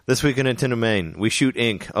This week on Nintendo Main, we shoot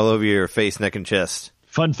ink all over your face, neck, and chest.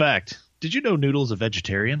 Fun fact, did you know Noodle's a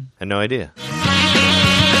vegetarian? I had no idea.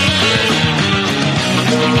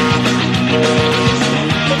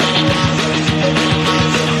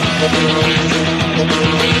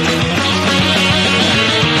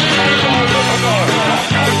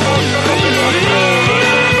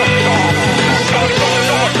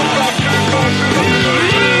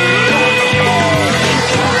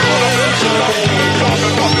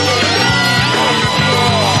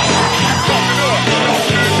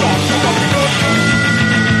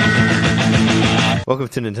 Welcome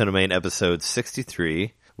to Nintendo Main episode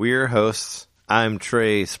 63. We're your hosts. I'm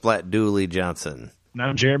Trey Splat Dooley Johnson. And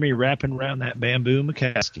I'm Jeremy wrapping around that bamboo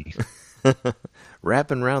McCaskey.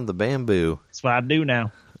 Wrapping around the bamboo. That's what I do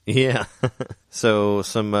now. Yeah. So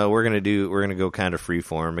we're gonna go kind of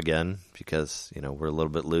freeform again because we're a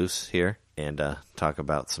little bit loose here and talk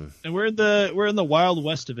about some. And we're in the Wild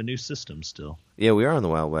West of a new system still. Yeah, we are in the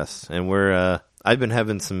Wild West, and we're. I've been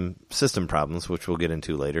having some system problems, which we'll get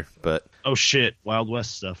into later. But oh shit, Wild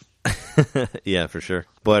West stuff. Yeah, for sure.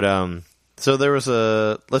 But so there was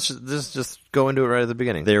let's just go into it right at the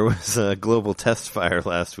beginning. There was a global test fire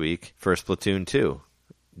last week for Splatoon 2.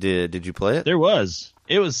 Did you play it? There was.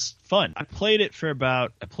 It was fun. I played it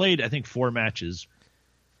I think 4 matches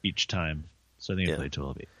each time. So I think I played 12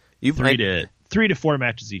 of it. You played 3 to 4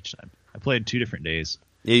 matches each time. I played 2 different days.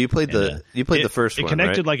 Yeah, you played the first one. It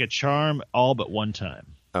connected right? like a charm all but one time.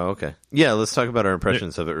 Oh, okay. Yeah, let's talk about our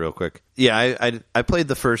impressions of it real quick. Yeah, I played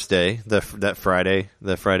the first day, that Friday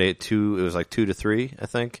at 2, it was like 2 to 3, I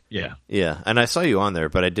think. Yeah. Yeah, and I saw you on there,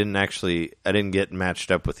 but I didn't get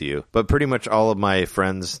matched up with you. But pretty much all of my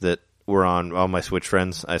friends that were on, all my Switch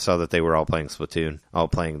friends, I saw that they were all playing Splatoon, all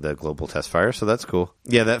playing the Global Test Fire, so that's cool.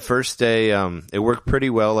 Yeah, that first day, it worked pretty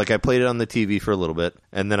well. Like, I played it on the TV for a little bit,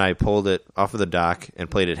 and then I pulled it off of the dock and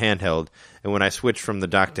played it handheld, and when I switched from the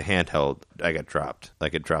dock to handheld, I got dropped.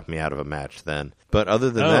 Like, it dropped me out of a match then. But other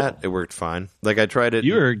than that, it worked fine. Like, I tried it...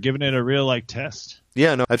 You were giving it a real, test.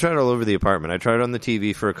 Yeah, no, I tried it all over the apartment. I tried it on the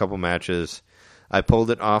TV for a couple matches. I pulled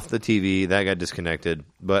it off the TV. That got disconnected.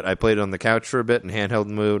 But I played it on the couch for a bit in handheld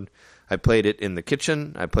mode. I played it in the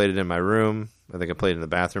kitchen. I played it in my room. I think I played it in the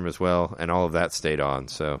bathroom as well, and all of that stayed on.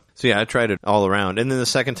 So yeah, I tried it all around. And then the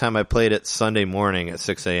second time I played it Sunday morning at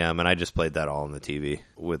 6 a.m., and I just played that all on the TV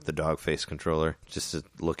with the dog face controller just to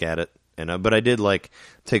look at it. And but I did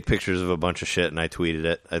take pictures of a bunch of shit, and I tweeted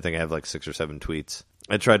it. I think I have 6 or 7 tweets.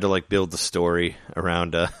 I tried to build the story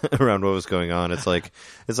around around what was going on. It's like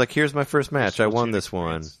here's my first match. I won this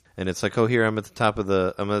one. And it's like, oh, here I'm at the top of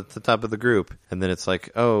the group, and then it's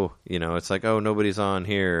like, oh, oh, nobody's on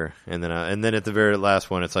here, and then at the very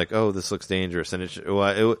last one, it's like, oh, this looks dangerous, and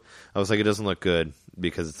I was like, it doesn't look good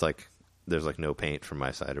because it's like there's no paint from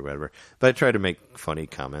my side or whatever. But I tried to make funny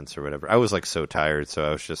comments or whatever. I was so tired, so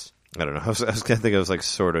I was just I don't know. I think I was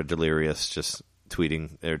sort of delirious, just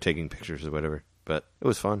tweeting or taking pictures or whatever. But it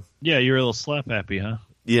was fun. Yeah, you were a little slap happy, huh?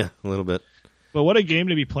 Yeah, a little bit. But what a game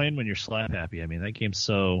to be playing when you're slap happy. I mean, that game's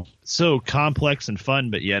so complex and fun,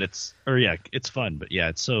 but yet it's fun, but yeah,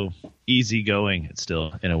 it's so easygoing. It's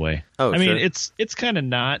still in a way. Oh, I mean, it's kind of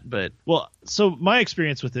not, but so my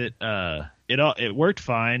experience with it, it worked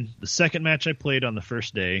fine. The second match I played on the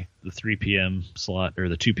first day, the 3 p.m. slot or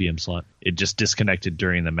the 2 p.m. slot, it just disconnected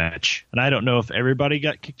during the match, and I don't know if everybody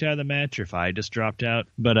got kicked out of the match or if I just dropped out.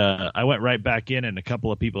 But I went right back in, and a couple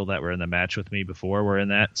of people that were in the match with me before were in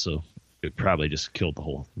that, so. It probably just killed the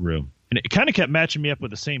whole room. And it kind of kept matching me up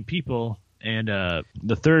with the same people. And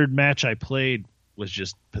the third match I played was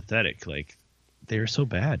just pathetic. They were so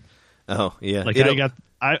bad. Oh, yeah.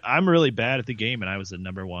 I'm really bad at the game, and I was the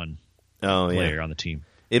number 1 player on the team.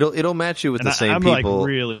 It'll match you with the same people. I'm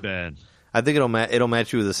really bad. I think it'll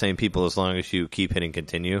match you with the same people as long as you keep hitting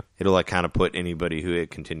continue. It'll kind of put anybody who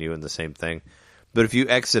hit continue in the same thing. But if you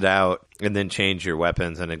exit out and then change your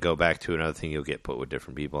weapons and then go back to another thing, you'll get put with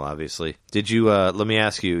different people, obviously. Did you, let me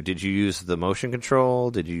ask you, did you use the motion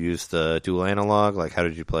control? Did you use the dual analog? How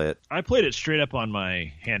did you play it? I played it straight up on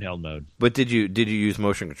my handheld mode. But did you use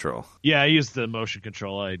motion control? Yeah, I used the motion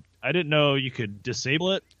control. I didn't know you could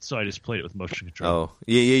disable it, so I just played it with motion control. Oh,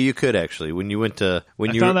 yeah, you could actually.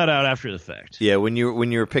 I found that out after the fact. Yeah, when you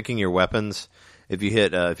were picking your weapons, if you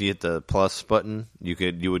hit the plus button,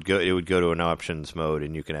 it would go to an options mode,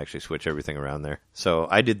 and you can actually switch everything around there. So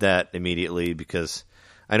I did that immediately because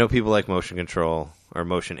I know people like motion control or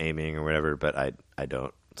motion aiming or whatever, but I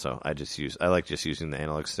don't. So I like just using the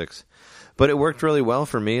analog sticks. But it worked really well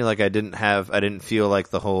for me. I didn't feel like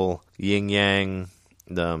the whole yin yang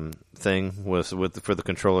thing was for the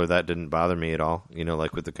controller. That didn't bother me at all.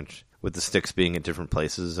 Like with the sticks being at different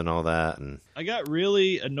places and all that. And I got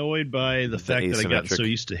really annoyed by the fact that I got so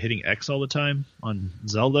used to hitting X all the time on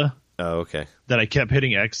Zelda. Oh, okay. That I kept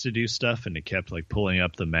hitting X to do stuff, and it kept like pulling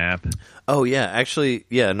up the map. Oh yeah, actually,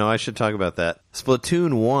 yeah. No, I should talk about that.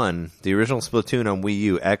 Splatoon 1, the original Splatoon on Wii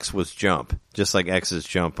U, X was jump, just like X is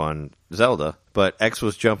jump on Zelda. But X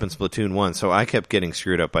was jump in Splatoon 1, so I kept getting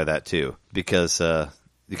screwed up by that too, because I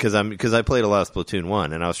played a lot of Splatoon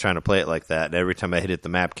 1, and I was trying to play it like that, and every time I hit it, the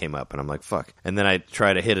map came up, and I'm like, fuck. And then I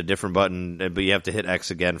try to hit a different button, but you have to hit X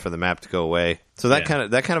again for the map to go away. So that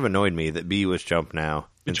kind of annoyed me that B was jump now.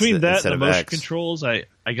 Between that and the motion X. controls, I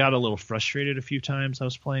got a little frustrated a few times I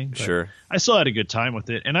was playing. Sure. I still had a good time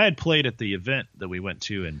with it, and I had played at the event that we went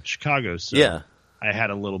to in Chicago, so yeah. I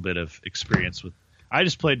had a little bit of experience with. I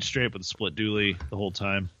just played straight up with the split dually the whole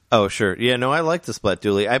time. Oh sure, yeah. No, I like the split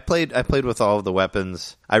dually. I played with all of the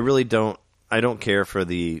weapons. I really don't. I don't care for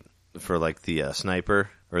the sniper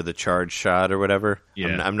or the charge shot or whatever.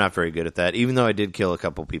 Yeah. I'm not very good at that. Even though I did kill a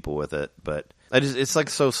couple people with it, but it's like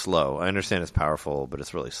so slow. I understand it's powerful, but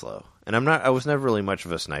it's really slow. And I was never really much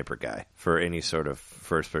of a sniper guy for any sort of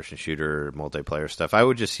first person shooter or multiplayer stuff. I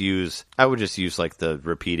would just use like the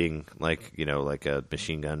repeating, like a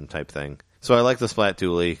machine gun type thing. So I like the splat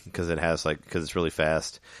dually because it's really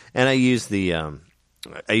fast, and I use the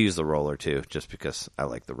roller too, just because I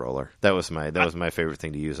like the roller. That was my favorite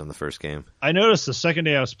thing to use on the first game. I noticed the second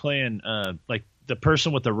day I was playing, like the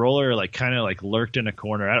person with the roller, like kind of like lurked in a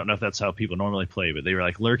corner. I don't know if that's how people normally play, but they were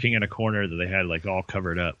like lurking in a corner that they had like all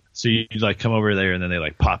covered up. So you like come over there and then they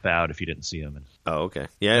like pop out if you didn't see them. And oh, okay,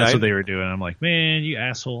 yeah, that's what they were doing. I'm like, man, you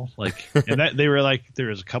asshole! Like, and that they were like, there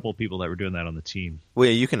was a couple of people that were doing that on the team. Well,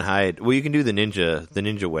 yeah, you can hide. Well, you can do the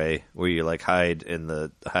ninja way, where you like hide in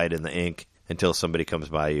the ink until somebody comes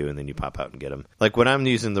by you, and then you pop out and get them. Like when I'm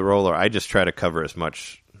using the roller, I just try to cover as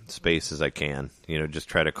much space as I can. Just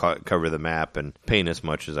try to cover the map and paint as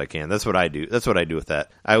much as I can. That's what I do. That's what I do with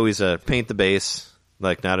that. I always paint the base.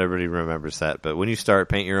 Like not everybody remembers that, but when you start,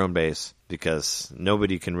 paint your own base because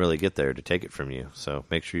nobody can really get there to take it from you. So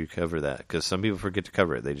make sure you cover that because some people forget to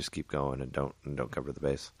cover it. They just keep going and don't cover the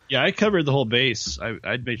base. Yeah, I covered the whole base.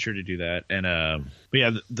 I'd made sure to do that. And but yeah,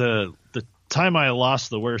 the time I lost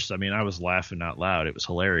the worst, I mean, I was laughing out loud. It was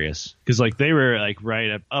hilarious because like they were like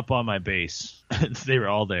right up on my base. They were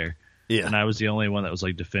all there. Yeah. And I was the only one that was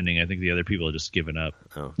like defending. I think the other people had just given up.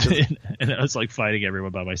 Oh. And I was like fighting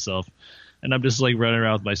everyone by myself. And I'm just like running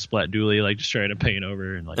around with my splat dually, like just trying to paint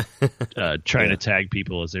over and like trying to tag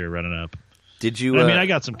people as they were running up. Did you? I mean, I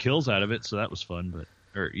got some kills out of it, so that was fun.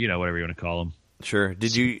 But or whatever you want to call them. Sure.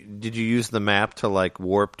 Did you use the map to like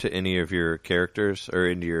warp to any of your characters or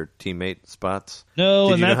into your teammate spots?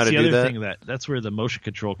 No, and that's the other thing that's where the motion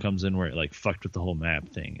control comes in, where it like fucked with the whole map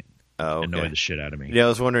thing. Oh, okay. Annoyed the shit out of me. Yeah, I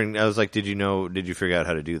was wondering. I was like, did you figure out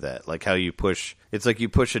how to do that? Like how you push? It's like you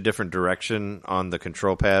push a different direction on the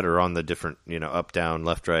control pad or on the different, up, down,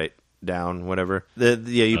 left, right, down, whatever.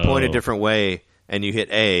 You point a different way and you hit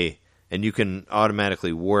A, and you can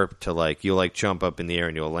automatically warp to like you'll like jump up in the air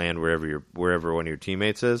and you'll land wherever one of your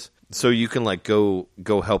teammates is. So you can like go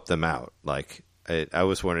help them out. Like I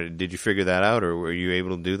was wondering, did you figure that out, or were you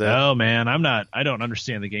able to do that? Oh man, I don't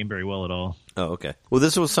understand the game very well at all. Oh, okay. Well,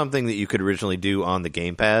 this was something that you could originally do on the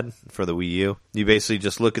gamepad for the Wii U. You basically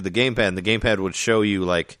just look at the gamepad, and the gamepad would show you,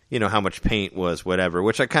 like, how much paint was, whatever,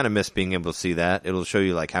 which I kind of miss being able to see that. It'll show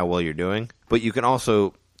you, like, how well you're doing. But you can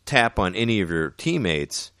also tap on any of your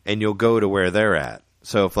teammates, and you'll go to where they're at.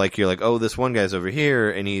 So if, like, you're like, oh, this one guy's over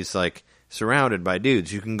here, and he's, like, surrounded by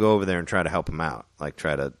dudes, you can go over there and try to help him out, like,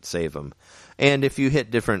 try to save him. And if you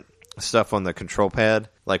hit different stuff on the control pad,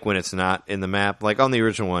 like when it's not in the map, like on the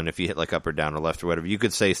original one, if you hit like up or down or left or whatever, you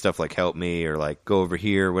could say stuff like help me or like go over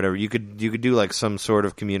here or whatever. You could do like some sort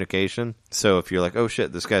of communication. So if you're like, oh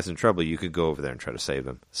shit, this guy's in trouble, you could go over there and try to save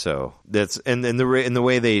him. So that's and the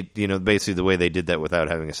way they basically the way they did that without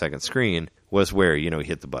having a second screen was where you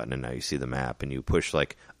hit the button and now you see the map and you push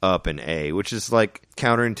like up and A, which is like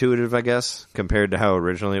counterintuitive, I guess, compared to how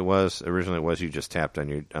originally it was. Originally it was you just tapped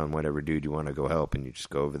on whatever dude you want to go help and you just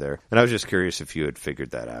go over there. And I was just curious if you had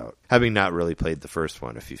figured that out, having not really played the first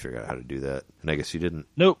one, if you figured out how to do that. And I guess you didn't.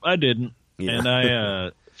 Nope, I didn't. Yeah. And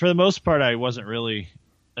I for the most part I wasn't really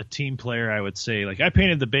a team player, I would say. Like I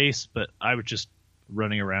painted the base, but I would just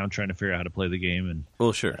running around trying to figure out how to play the game. And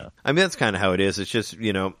well, sure. I mean, that's kind of how it is. It's just,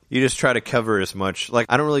 you just try to cover as much. Like,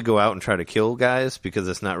 I don't really go out and try to kill guys because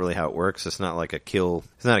that's not really how it works. It's not like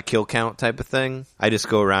it's not a kill count type of thing. I just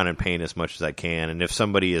go around and paint as much as I can. And if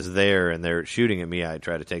somebody is there and they're shooting at me, I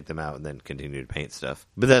try to take them out and then continue to paint stuff.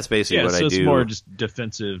 But that's basically what I do. So it's more just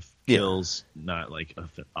defensive kills, not like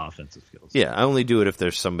offensive kills. Yeah, I only do it if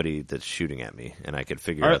there's somebody that's shooting at me, and I can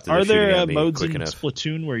figure out that they're Are shooting there at me modes quick in enough.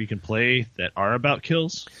 Splatoon where you can play that are about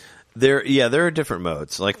kills? There are different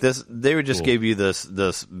modes. Like this, they would just give you this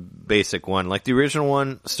basic one. Like the original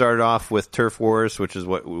one started off with Turf Wars, which is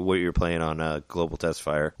what you're playing on Global Test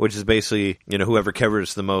Fire, which is basically, whoever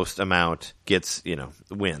covers the most amount gets,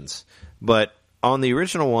 wins. But on the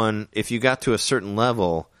original one, if you got to a certain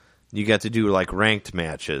level, you got to do like ranked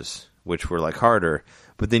matches, which were like harder.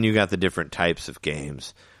 But then you got the different types of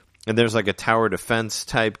games, and there's like a tower defense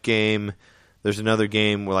type game. There's another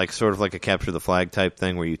game where sort of like a capture the flag type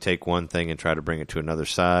thing where you take one thing and try to bring it to another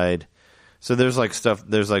side. So there's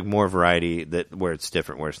there's more variety where it's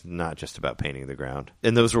different, where it's not just about painting the ground.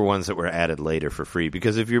 And those were ones that were added later for free,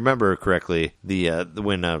 because if you remember correctly, when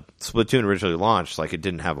Splatoon originally launched, it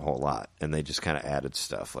didn't have a whole lot, and they just kind of added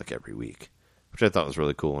stuff every week, which I thought was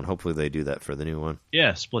really cool, and hopefully they do that for the new one.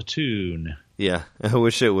 Yeah, Splatoon. Yeah, I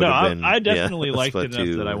wish it would have been. I definitely liked it Splatoon,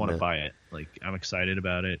 enough that I want to buy it. I'm excited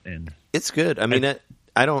about it, and it's good. I mean,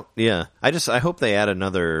 I don't. Yeah, I hope they add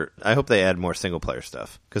another. I hope they add more single player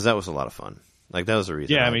stuff, because that was a lot of fun. That was the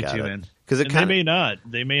reason. Yeah, I me got too, it. man. Because they may not.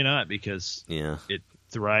 They may not, because it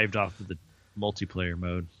thrived off of the multiplayer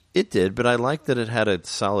mode. It did, but I liked that it had a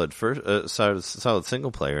solid solid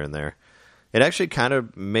single player in there. It actually kind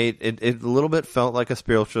of made it a little bit felt like a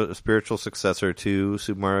spiritual successor to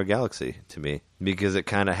Super Mario Galaxy to me, because it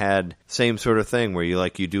kind of had same sort of thing where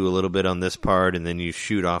you do a little bit on this part and then you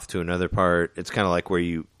shoot off to another part. It's kind of like where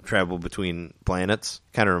you travel between planets.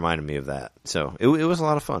 Kind of reminded me of that. So it was a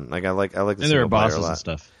lot of fun. I like the and there single are player bosses a lot. and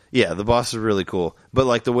stuff. Yeah, the boss is really cool.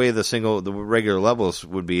 But the way the regular levels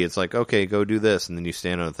would be, it's okay, go do this, and then you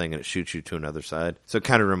stand on a thing and it shoots you to another side. So it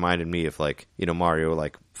kind of reminded me of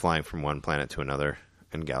Mario flying from one planet to another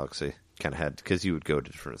in Galaxy. Kind of had, because you would go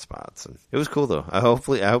to different spots, and it was cool though. I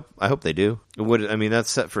hope they do. That's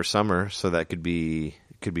set for summer, so that could be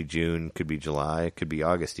June, could be July, could be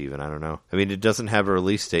August even. I don't know. It doesn't have a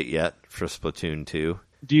release date yet for Splatoon 2.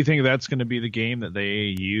 Do you think that's going to be the game that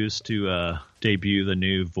they use to debut the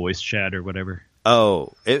new voice chat or whatever?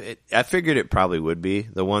 Oh, I figured it probably would be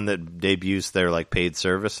the one that debuts their paid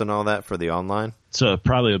service and all that for the online. So it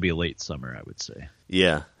probably will be late summer, I would say.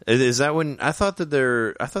 Yeah, is that when I thought that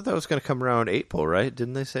was going to come around April, right?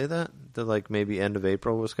 Didn't they say that maybe end of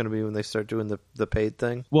April was going to be when they start doing the paid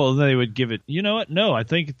thing? Well, they would give it. You know what? No, I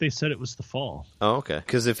think they said it was the fall. Oh, okay.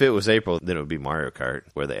 Because if it was April, then it would be Mario Kart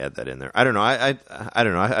where they add that in there. I don't know. I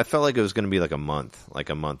don't know. I felt like it was going to be a month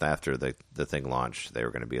after the thing launched. They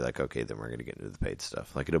were going to be okay, then we're going to get into the paid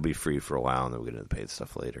stuff. It'll be free for a while, and then we'll get into the paid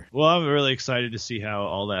stuff later. Well, I'm really excited to see how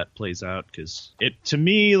all that plays out, because to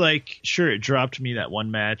me, sure, it dropped me that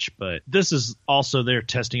one match, but this is also they're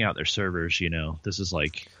testing out their servers. This is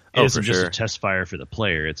it isn't just a test fire for the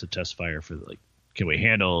player; it's a test fire for can we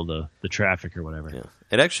handle the traffic or whatever. Yeah,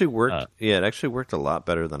 it actually worked. It actually worked a lot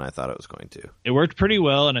better than I thought it was going to. It worked pretty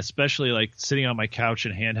well, and especially sitting on my couch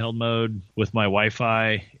in handheld mode with my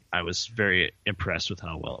Wi-Fi, I was very impressed with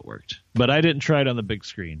how well it worked. But I didn't try it on the big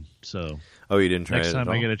screen, so. Oh, you didn't try Next it time at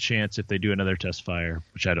all? I get a chance, if they do another test fire,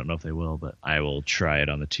 which I don't know if they will, but I will try it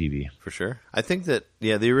on the TV. For sure. I think that,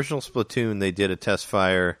 the original Splatoon, they did a test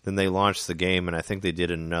fire, then they launched the game, and I think they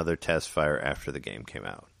did another test fire after the game came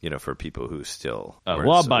out, for people who still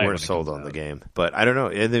weren't sold on the game. But I don't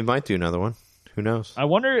know. They might do another one. Who knows? I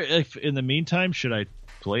wonder if, in the meantime, should I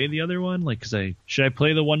play the other one? Should I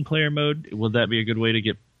play the one-player mode? Would that be a good way to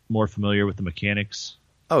get more familiar with the mechanics?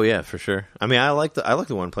 Oh yeah, for sure. I like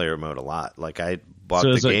the one player mode a lot. I bought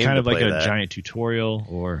so the is game it kind to of like play a that. giant tutorial,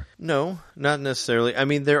 or No, not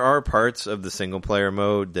necessarily. There are parts of the single player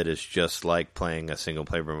mode that is just like playing a single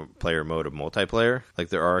player mode of multiplayer.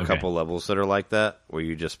 There are a couple levels that are like that, where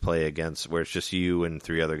you just play against, where it's just you and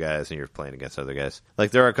 3 other guys and you're playing against other guys.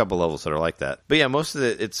 There are a couple levels that are like that. But yeah, most of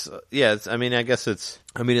it, it's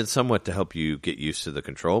somewhat to help you get used to the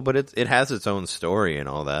control, but it has its own story and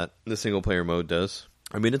all that. The single player mode does.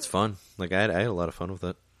 It's fun. I had a lot of fun with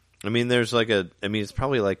it. There's it's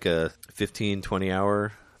probably a 15, 20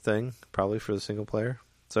 hour thing, probably for the single player.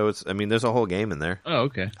 So there's a whole game in there. Oh,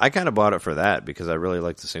 okay. I kind of bought it for that because I really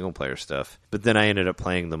like the single player stuff. But then I ended up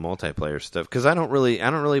playing the multiplayer stuff because I don't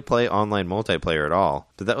really play online multiplayer at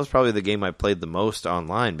all. But that was probably the game I played the most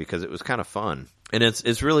online because it was kind of fun. And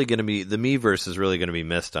it's really going to be, the Miiverse is really going to be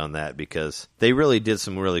missed on that because they really did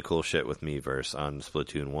some really cool shit with Miiverse on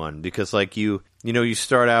Splatoon 1. Because you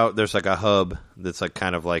start out, there's a hub that's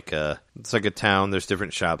it's like a town. There's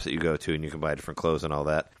different shops that you go to and you can buy different clothes and all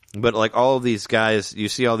that. But like all of these guys, you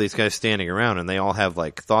see all these guys standing around, and they all have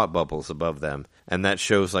like thought bubbles above them, and that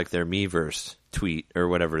shows like their Miiverse tweet or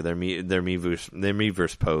whatever, their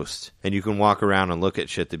Miiverse post, and you can walk around and look at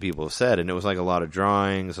shit that people have said, and it was like a lot of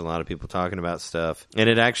drawings, a lot of people talking about stuff, and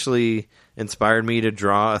it actually inspired me to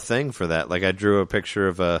draw a thing for that. Like I drew a picture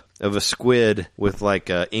of a squid with like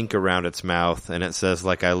ink around its mouth, and it says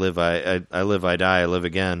like I live, I die, I live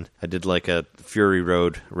again. I did like a Fury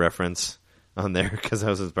Road reference on there because I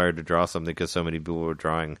was inspired to draw something because so many people were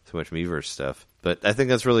drawing so much Miiverse stuff. But I think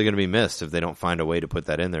that's really going to be missed if they don't find a way to put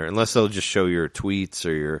that in there, unless they'll just show your tweets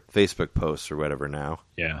or your Facebook posts or whatever now.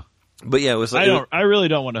 Yeah. But yeah, it was like, I really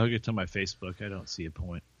don't want to hook it to my Facebook. I don't see a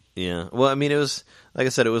point. Yeah. Well, I mean, it was, like I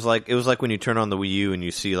said, it was like when you turn on the Wii U and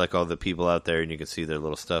you see like all the people out there and you can see their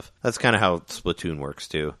little stuff. That's kind of how Splatoon works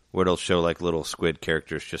too, where it'll show like little squid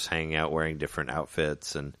characters just hanging out wearing different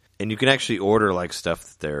outfits, and you can actually order like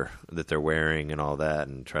stuff that they're wearing and all that,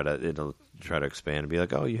 and it'll try to expand and be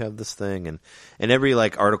like, oh, you have this thing, and every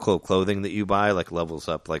like article of clothing that you buy like levels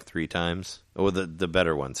up like 3 times. Or the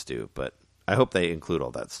better ones do, but I hope they include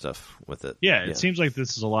all that stuff with it. Yeah, it seems like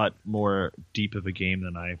this is a lot more deep of a game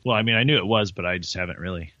than I knew it was, but I just haven't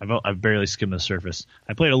really. I've barely skimmed the surface.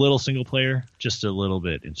 I played a little single player, just a little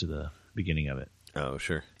bit into the beginning of it. Oh,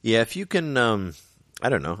 sure. Yeah, if you can, I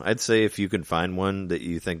don't know. I'd say if you can find one that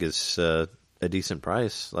you think is a decent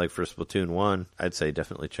price, like for Splatoon 1, I'd say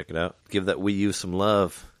definitely check it out. Give that Wii U some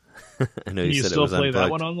love. I know you said it was unplugged. Can you still play that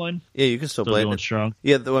one online? Yeah, you can still play it. Strong.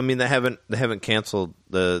 Yeah, though, I mean they haven't canceled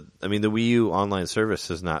the Wii U online service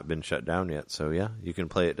has not been shut down yet. So yeah, you can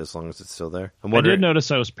play it as long as it's still there. I did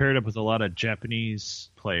notice I was paired up with a lot of Japanese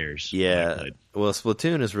players. Yeah, well,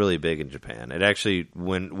 Splatoon is really big in Japan. It actually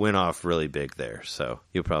went off really big there, so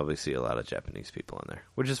you'll probably see a lot of Japanese people in there,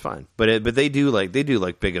 which is fine. But they do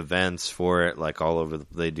big events for it, like all over.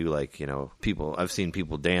 They do like people. I've seen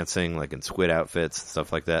people dancing like in squid outfits and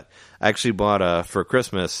stuff like that. I actually bought for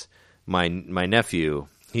Christmas my nephew.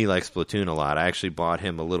 He likes Splatoon a lot. I actually bought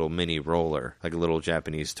him a little mini roller, like a little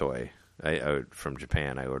Japanese toy. I from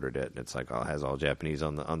Japan. I ordered it, and it's like has all Japanese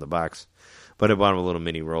on the box. But I bought him a little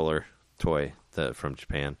mini roller toy from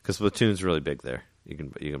Japan because Splatoon's really big there. You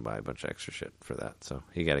can buy a bunch of extra shit for that, so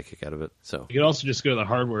he got a kick out of it. So you could also just go to the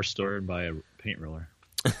hardware store and buy a paint roller.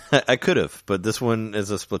 I could have, but this one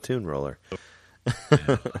is a Splatoon roller.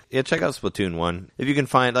 Yeah, check out Splatoon 1 if you can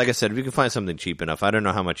find. Like I said, if you can find something cheap enough. I don't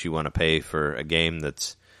know how much you want to pay for a game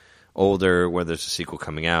that's older, where there's a sequel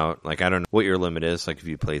coming out. Like I don't know what your limit is. Like if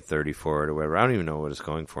you played 30 for it or whatever. I don't even know what it's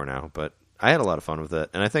going for now, but I had a lot of fun with it,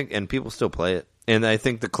 and people still play it. And I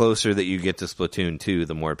think the closer that you get to Splatoon 2,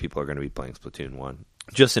 the more people are going to be playing Splatoon 1.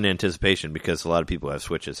 Just in anticipation, because a lot of people who have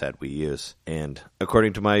Switches had Wii U's. And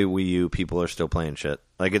according to my Wii U, people are still playing shit.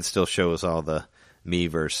 Like it still shows all the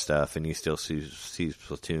Miiverse stuff, and you still see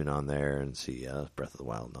Splatoon on there and see Breath of the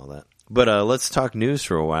Wild and all that. But let's talk news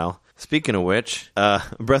for a while. Speaking of which,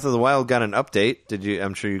 Breath of the Wild got an update.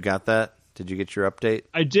 I'm sure you got that. Did you get your update?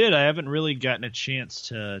 I did. I haven't really gotten a chance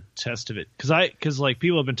to test it because like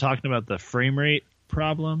people have been talking about the frame rate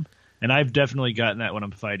problem, and I've definitely gotten that when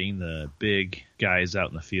I'm fighting the big guys out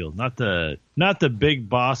in the field. Not the big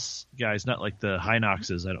boss guys, not like the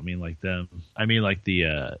Hinoxes. I don't mean like them. I mean like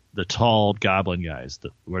the tall goblin guys.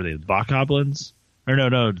 Were they the Bokoblins? Or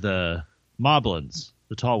no, the Moblins,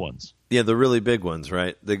 the tall ones. Yeah, the really big ones,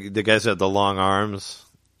 right? The guys that have the long arms.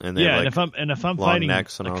 And if I'm fighting a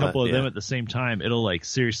couple of them at the same time, it'll like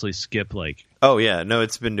seriously skip like. Oh yeah, no,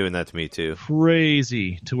 it's been doing that to me too.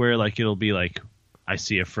 Crazy to where like it'll be like I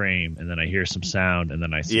see a frame and then I hear some sound and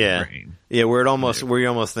then I see a frame. Yeah, where you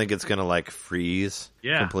almost think it's gonna like freeze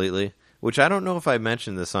completely. Which I don't know if I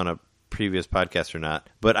mentioned this on a previous podcast or not,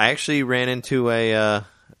 but I actually ran into a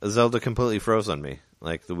Zelda completely froze on me.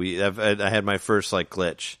 Like I had my first like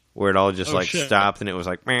glitch. Where it all just stopped and it was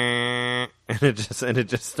like meh, and it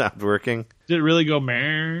just stopped working. Did it really go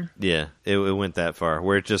meh? Yeah, it went that far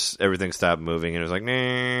where everything stopped moving and it was like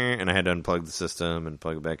meh, and I had to unplug the system and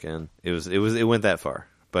plug it back in. It went that far,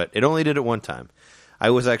 but it only did it one time. I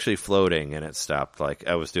was actually floating and it stopped. Like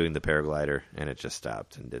I was doing the paraglider and it just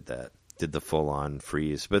stopped and did the full on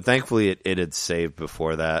freeze. But thankfully it had saved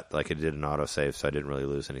before that. Like it did an autosave, so I didn't really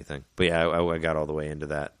lose anything. But yeah, I got all the way into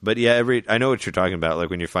that. But yeah, I know what you're talking about.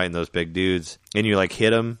 Like when you're fighting those big dudes and you like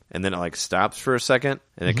hit them and then it like stops for a second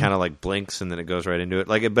and it kind of like blinks and then it goes right into it.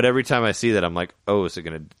 Like, but every time I see that, I'm like, oh, is it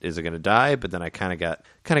gonna die? But then I kind of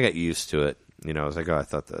got used to it. I was like, oh, I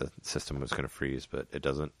thought the system was going to freeze, but it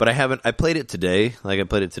doesn't. But I played it today. Like, I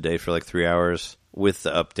played it today for like 3 hours with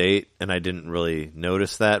the update, and I didn't really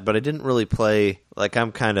notice that. But I didn't really play. Like,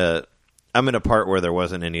 I'm in a part where there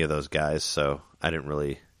wasn't any of those guys, so I didn't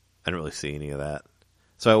really see any of that.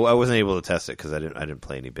 So I wasn't able to test it because I didn't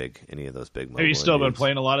play any of those big mobile Have you still been games.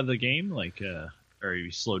 playing a lot of the game? Like, or are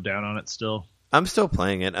you slowed down on it still? I'm still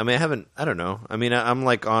playing it. I mean, I don't know. I mean,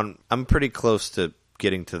 I'm pretty close to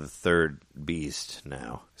getting to the third beast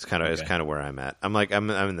now. It's kind of where I'm at. I'm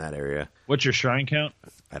in that area. What's your shrine count?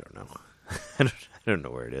 I don't know. I don't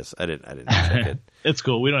know where it is. I didn't check it. It's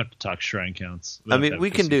cool. We don't have to talk shrine counts. I mean,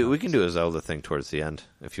 we can do a Zelda thing towards the end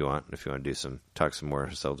if you want. If you want to talk some more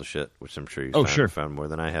Zelda shit, which I'm sure you found more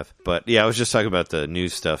than I have. But yeah, I was just talking about the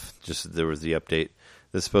news stuff. Just there was the update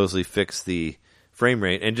that supposedly fixed the frame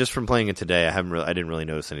rate, and just from playing it today, I didn't really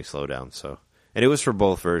notice any slowdown. So. And it was for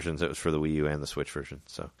both versions. It was for the Wii U and the Switch version.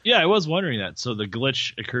 So yeah, I was wondering that. So the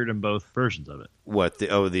glitch occurred in both versions of it. What the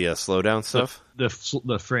slowdown stuff?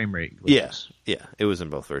 The frame rate glitches. Yeah, it was in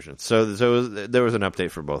both versions. So there was an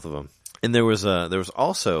update for both of them, and there was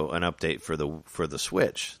also an update for the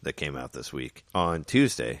Switch that came out this week on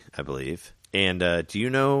Tuesday, I believe. And do you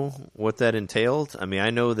know what that entailed? I mean, I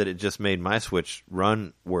know that it just made my Switch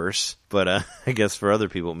run worse, but I guess for other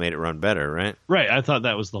people it made it run better, right? Right. I thought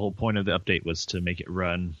that was the whole point of the update, was to make it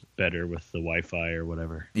run better with the Wi-Fi or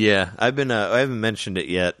whatever. Yeah, I haven't mentioned it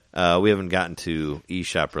yet. We haven't gotten to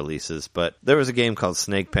eShop releases, but there was a game called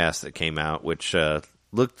Snake Pass that came out, which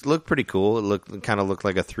looked pretty cool. It looked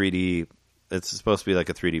like a 3D. It's supposed to be like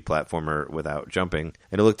a 3D platformer without jumping,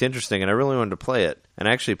 and it looked interesting, and I really wanted to play it. And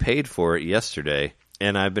I actually paid for it yesterday,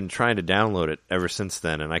 and I've been trying to download it ever since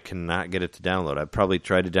then, and I cannot get it to download. I've probably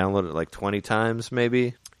tried to download it like 20 times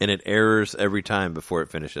maybe, and it errors every time before it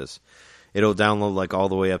finishes. It'll download like all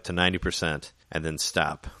the way up to 90% and then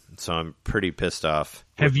stop. So I'm pretty pissed off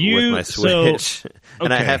with my Switch.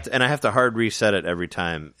 And I have to hard reset it every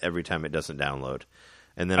time it doesn't download.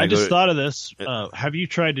 And then I just thought of this. Have you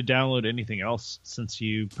tried to download anything else since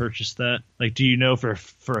you purchased that? Like, do you know for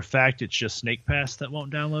a fact it's just Snake Pass that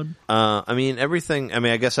won't download? I mean, everything. I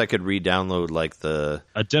mean, I guess I could re-download like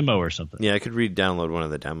a demo or something. Yeah, I could re-download one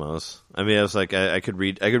of the demos. I mean, I was like, I could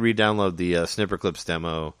re-download the Snipper Clips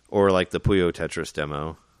demo or like the Puyo Tetris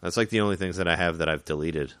demo. That's like the only things that I have that I've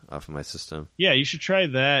deleted off of my system. Yeah, you should try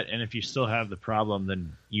that, and if you still have the problem,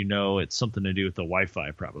 then you know it's something to do with the Wi-Fi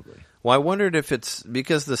probably. Well, I wondered if it's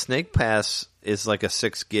because the Snake Pass is like a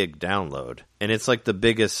 6 gig download, and it's like the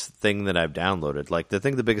biggest thing that I've downloaded. Like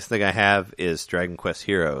the biggest thing I have is Dragon Quest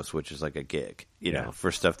Heroes, which is like a gig, you know,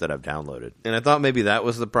 for stuff that I've downloaded. And I thought maybe that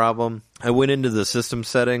was the problem. I went into the system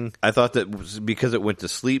setting. I thought that was because it went to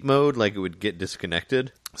sleep mode, like it would get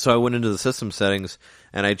disconnected. So I went into the system settings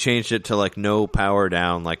and I changed it to like no power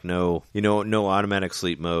down, like no automatic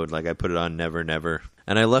sleep mode. Like I put it on never,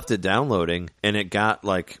 and I left it downloading, and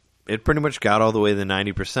it pretty much got all the way to the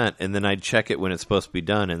 90%, and then I'd check it when it's supposed to be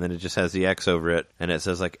done, and then it just has the X over it, and it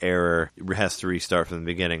says like error, has to restart from the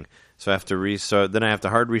beginning. So I have to restart, then I have to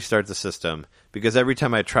hard restart the system, because every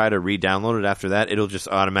time I try to re-download it after that, it just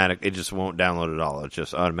won't download at all. It'll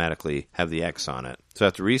just automatically have the X on it. So I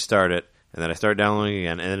have to restart it, and then I start downloading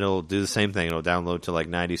again, and then it'll do the same thing. It'll download to like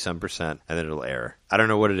 90-some%, and then it'll error. I don't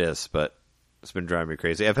know what it is, but it's been driving me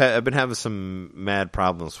crazy. I've been having some mad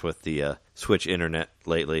problems with the Switch internet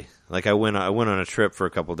lately. Like I went on a trip for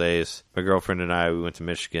a couple days. My girlfriend and I, we went to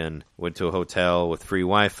Michigan, went to a hotel with free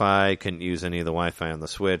Wi-Fi. Couldn't use any of the Wi-Fi on the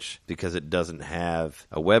Switch because it doesn't have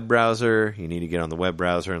a web browser. You need to get on the web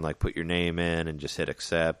browser and like put your name in and just hit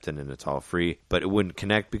accept, and then it's all free. But it wouldn't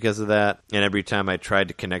connect because of that. And every time I tried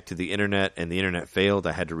to connect to the internet and the internet failed,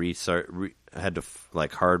 I had to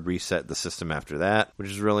like hard reset the system after that, which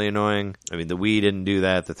is really annoying. I mean, the Wii didn't do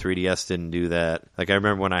that. The 3DS didn't do that. Like I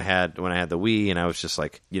remember when I had the Wii, and I was just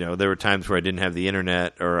like, you know, there were times where I didn't have the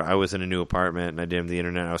internet, or I was in a new apartment and I didn't have the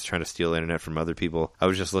internet. I was trying to steal internet from other people. I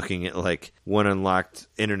was just looking at like one unlocked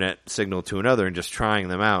internet signal to another and just trying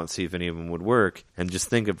them out and see if any of them would work. And just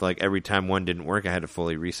think of like every time one didn't work, I had to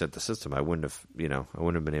fully reset the system. I wouldn't have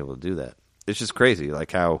been able to do that. It's just crazy,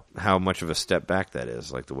 like how much of a step back that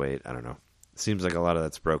is. Like the way I don't know. Seems like a lot of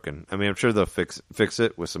that's broken. I mean, I'm sure they'll fix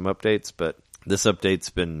it with some updates, but this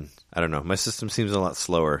update's been, I don't know, my system seems a lot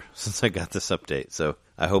slower since I got this update. So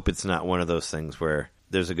I hope it's not one of those things where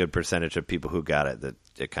there's a good percentage of people who got it that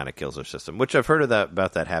it kind of kills their system, which I've heard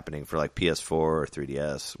about that happening for like PS4 or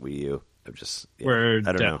 3DS, Wii U. Where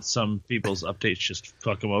I don't know. Some people's updates just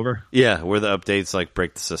fuck them over. Yeah, where the updates like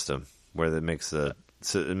break the system, where it makes the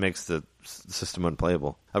system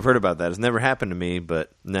unplayable. I've heard about that. It's never happened to me,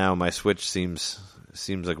 but now my Switch seems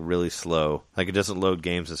like really slow. Like it doesn't load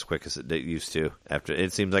games as quick as it used to. After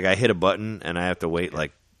it seems like I hit a button and I have to wait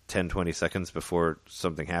like 10-20 seconds before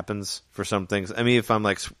something happens for some things. I mean, if I'm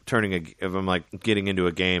like if I'm like getting into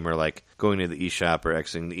a game or like going to the eShop or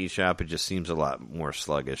exiting the eShop, it just seems a lot more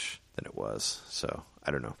sluggish than it was. So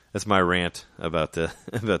I don't know. That's my rant about the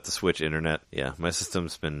about the Switch internet. Yeah, my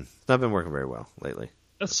system's not been working very well lately.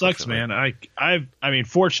 That sucks, man. I mean,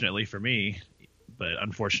 fortunately for me, but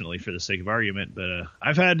unfortunately for the sake of argument, but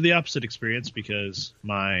I've had the opposite experience because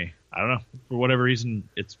I don't know, for whatever reason,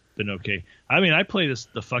 it's been okay. I mean, I play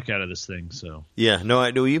the fuck out of this thing, so. Yeah, no,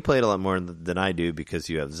 I know you played a lot more than I do because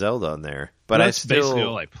you have Zelda on there. But well, that's basically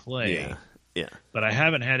all I play. Yeah. But I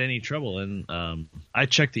haven't had any trouble, and I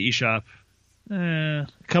check the eShop a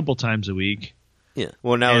couple times a week. Yeah.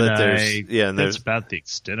 Well, now that there's that's about the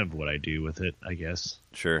extent of what I do with it, I guess.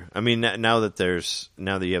 Sure. I mean, now that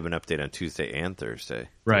you have an update on Tuesday and Thursday,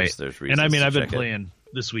 right? There's and I mean, I've been playing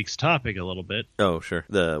this week's topic a little bit. Oh, sure.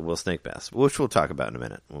 The Will Snake Bass, which we'll talk about in a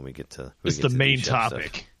minute when we get to. It's the main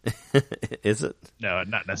topic. Is it? No,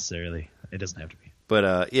 not necessarily. It doesn't have to be.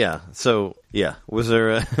 But so was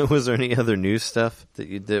there any other news stuff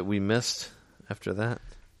that we missed after that?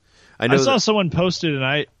 I saw someone posted, and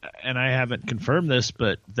I haven't confirmed this,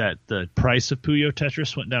 but that the price of Puyo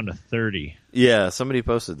Tetris went down to $30. Yeah, somebody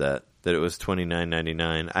posted that it was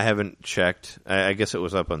 $29.99. I haven't checked. I guess it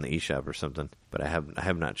was up on the eShop or something, but I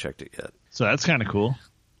have not checked it yet. So that's kind of cool.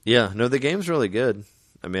 Yeah, no, the game's really good.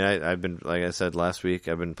 I mean, I've been, like I said last week,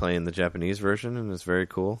 I've been playing the Japanese version, and it's very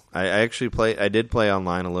cool. I did play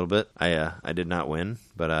online a little bit. I did not win,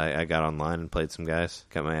 but I got online and played some guys.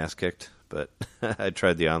 Got my ass kicked. But I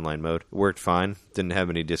tried the online mode. It worked fine. Didn't have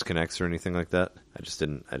any disconnects or anything like that. I just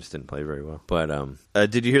didn't play very well. But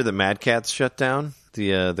did you hear that Mad Catz shut down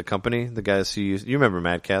the company? The guys who you remember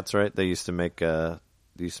Mad Catz, right? They used to make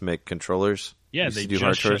controllers. Yeah, they do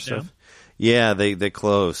hardware stuff. Down. Yeah, they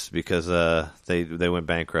closed because they went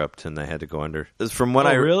bankrupt and they had to go under. From what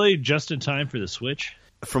really just in time for the Switch.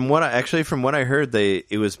 From what I heard,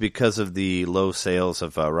 it was because of the low sales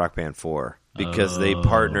of Rock Band 4. Because they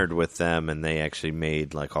partnered with them and they actually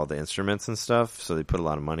made like all the instruments and stuff, so they put a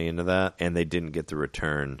lot of money into that, and they didn't get the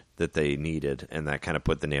return that they needed, and that kind of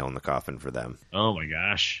put the nail in the coffin for them. Oh my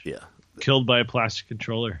gosh! Yeah, killed by a plastic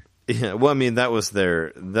controller. Yeah, well, I mean that was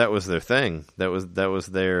their thing. That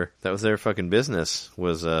was their fucking business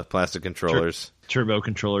was plastic controllers, turbo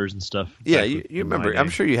controllers and stuff. Yeah, you remember? I'm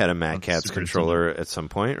sure you had a Mad Catz controller at some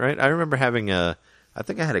point, right? I remember having I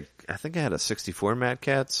think I had a 64 Mad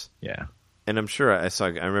Catz. Yeah. And I'm sure I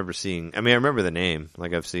remember the name.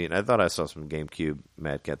 Like I thought I saw some GameCube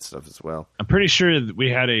Mad Catz stuff as well. I'm pretty sure that we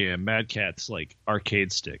had a Mad Catz like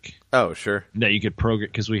arcade stick. Oh, sure. That you could program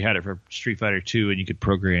because we had it for Street Fighter 2, and you could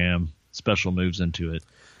program special moves into it.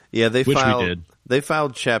 Yeah, we did. They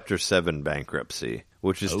filed Chapter 7 bankruptcy,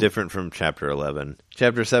 which is different from Chapter 11.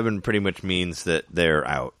 Chapter 7 pretty much means that they're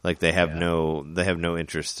out. Like they have no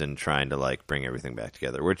interest in trying to like bring everything back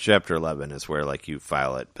together. Where Chapter 11 is where like you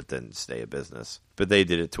file it but then stay a business. But they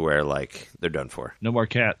did it to where like they're done for. No more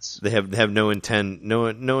cats. They have no intent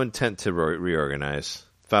to reorganize.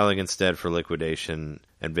 Filing instead for liquidation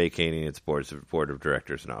and vacating its board of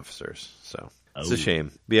directors and officers. So it's a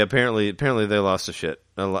shame. But yeah, apparently they lost a shit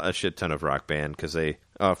ton of Rock Band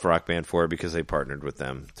off Rock Band 4 because they partnered with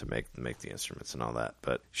them to make the instruments and all that.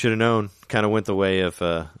 But should have known. Kind of went the way of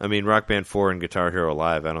Rock Band 4 and Guitar Hero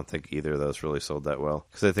Live. I don't think either of those really sold that well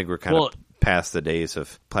because I think we're kind of past the days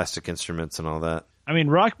of plastic instruments and all that. I mean,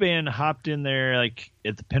 Rock Band hopped in there like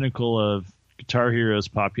at the pinnacle of Guitar Hero's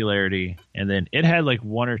popularity, and then it had like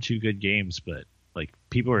one or two good games, but like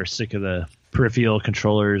people were sick of the peripheral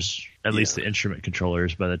controllers, at least the instrument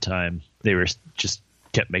controllers, by the time they were just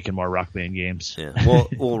kept making more Rock Band games. Yeah.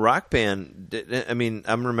 Well, Rock Band, I mean,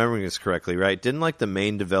 I'm remembering this correctly, right? Didn't like the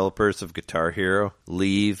main developers of Guitar Hero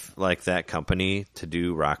leave like that company to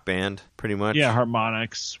do Rock Band pretty much? Yeah,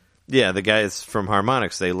 Harmonix. Yeah, the guys from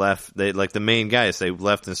Harmonix, they left, the main guys, they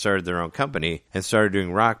left and started their own company and started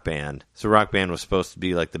doing Rock Band. So Rock Band was supposed to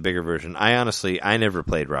be like the bigger version. I never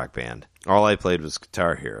played Rock Band. All I played was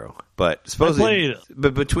Guitar Hero. But supposedly,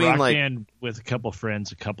 but between Rock like Band with a couple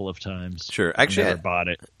friends a couple of times. Sure. Actually, I never bought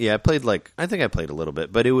it. Yeah, I think I played a little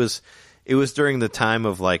bit, but it was during the time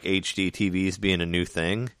of like HD TVs being a new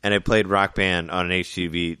thing, and I played Rock Band on an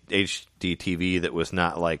HD TV that was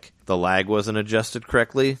not like the lag wasn't adjusted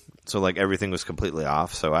correctly, so like everything was completely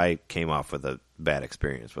off. So I came off with a bad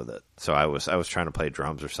experience with it. So I was trying to play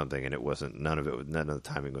drums or something, and it wasn't none of the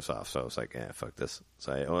timing was off. So I was like, fuck this.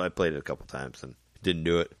 So I played it a couple times and didn't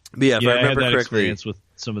do it. But yeah, if I remember I had that correctly, experience with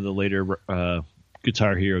some of the later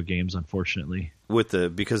Guitar Hero games, unfortunately.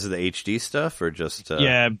 Because of the HD stuff, or just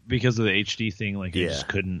because of the HD thing, like I just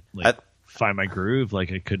couldn't find my groove,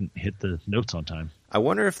 like I couldn't hit the notes on time. I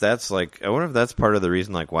wonder if that's part of the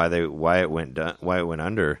reason like why it went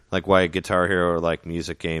under, like why Guitar Hero or like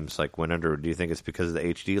music games like went under. Do you think it's because of the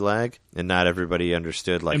HD lag and not everybody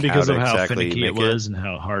understood like and because how to of how exactly finicky make it was and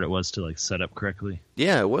how hard it was to like set up correctly?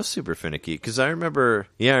 Yeah, it was super finicky because I remember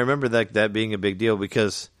that being a big deal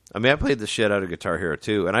because I mean I played the shit out of Guitar Hero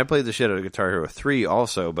 2 and I played the shit out of Guitar Hero 3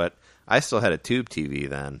 also, but I still had a tube TV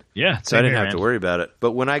then. Yeah, so I didn't have to worry about it.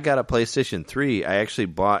 But when I got a PlayStation 3, I actually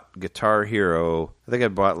bought Guitar Hero. I think I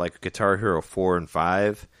bought like Guitar Hero 4 and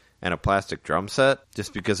 5 and a plastic drum set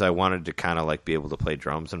just because I wanted to kind of like be able to play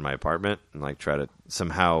drums in my apartment and like try to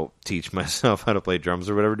somehow teach myself how to play drums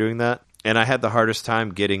or whatever doing that. And I had the hardest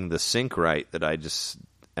time getting the sync right that I just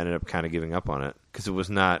ended up kind of giving up on it because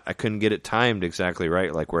I couldn't get it timed exactly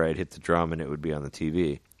right, like where I'd hit the drum and it would be on the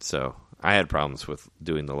TV. So I had problems with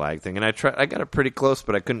doing the lag thing, and I got it pretty close,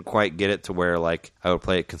 but I couldn't quite get it to where like I would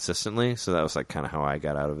play it consistently. So that was like kind of how I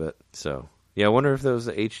got out of it. So yeah, I wonder if that was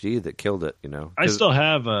the HD that killed it. You know, I still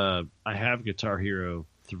have I have Guitar Hero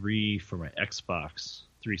 3 for my Xbox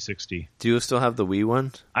 360. Do you still have the Wii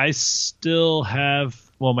one? I still have.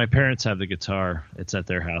 Well, my parents have the guitar. It's at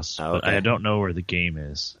their house, but I don't know where the game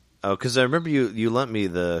is. Oh, because I remember you lent me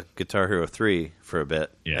the Guitar Hero 3 for a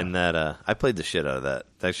bit, and that I played the shit out of that.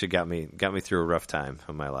 That actually got me through a rough time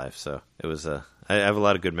of my life. So it was I have a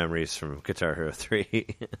lot of good memories from Guitar Hero 3.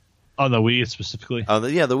 On the Wii specifically? Oh, the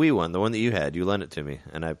Wii one, the one that you had. You lent it to me,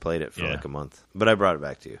 and I played it for like a month. But I brought it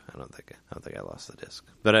back to you. I don't think I lost the disc.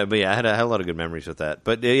 But yeah, I had a lot of good memories with that.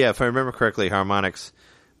 But yeah, if I remember correctly, Harmonix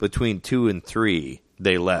between 2 and 3.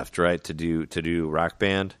 They left, right, to do Rock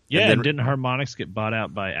Band. Yeah, and didn't Harmonix get bought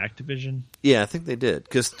out by Activision? Yeah, I think they did.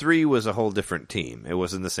 Because 3 was a whole different team. It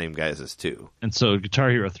wasn't the same guys as 2. And so Guitar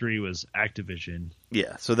Hero 3 was Activision.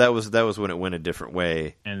 Yeah, so that was when it went a different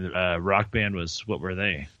way. And Rock Band was, what were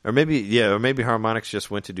they? Or maybe Harmonix just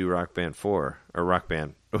went to do Rock Band 4. Or Rock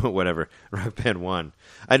Band, whatever. Rock Band 1.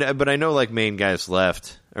 But I know, like, main guys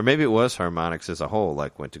left. Or maybe it was Harmonix as a whole,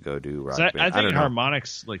 like, went to go do Rock Band. I think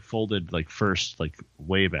Harmonix, like, folded, like, first, like,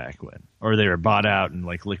 way back when. Or they were bought out and,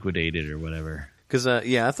 like, liquidated or whatever. Because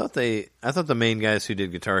I thought the main guys who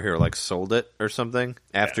did Guitar Hero like sold it or something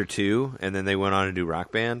after 2, and then they went on to do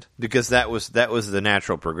Rock Band because that was the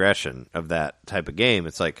natural progression of that type of game.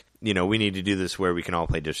 It's like, you know, we need to do this where we can all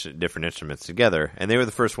play different instruments together, and they were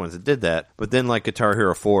the first ones that did that. But then like Guitar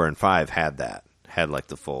Hero 4 and 5 had like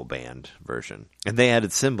the full band version, and they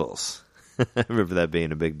added cymbals. I remember that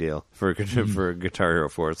being a big deal for Guitar Hero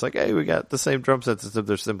 4. It's like, hey, we got the same drum sets except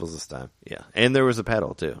there's cymbals this time. Yeah, and there was a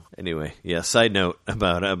pedal too. Anyway, yeah. Side note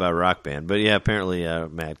about Rock Band, but yeah, apparently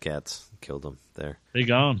Mad Catz killed them there. They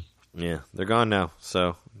gone. Yeah, they're gone now.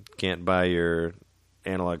 So can't buy your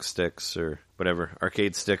analog sticks or whatever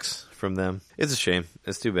arcade sticks from them. It's a shame.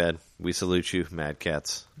 It's too bad. We salute you, Mad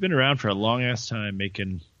Catz. Been around for a long ass time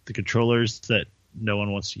making the controllers that no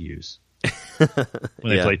one wants to use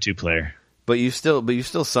when they play 2-player. But you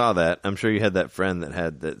still saw that. I'm sure you had that friend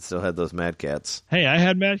that still had those Mad Catz. Hey, I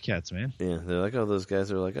had Mad Catz, man. Yeah, they're like, oh, those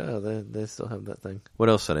guys are like, oh, they still have that thing. What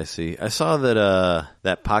else did I see? I saw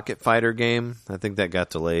that Pocket Fighter game. I think that got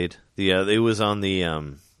delayed. It was on the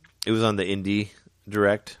Indie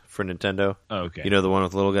Direct for Nintendo. Oh, okay. You know, the one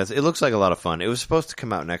with the little guys. It looks like a lot of fun. It was supposed to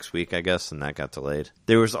come out next week, I guess, and that got delayed.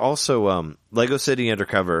 There was also Lego City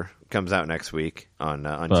Undercover comes out next week on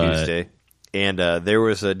Tuesday. And there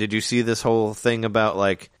was did you see this whole thing about,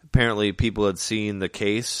 like, apparently people had seen the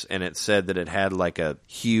case and it said that it had, like, a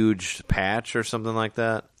huge patch or something like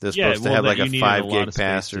that? They're supposed to have, like, a 5 gig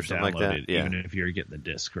pass or something like that. Yeah. Even if you're getting the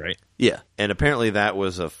disc, right? Yeah. And apparently that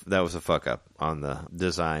was a fuck up on the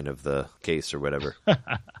design of the case or whatever.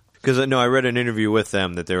 Because, no, I read an interview with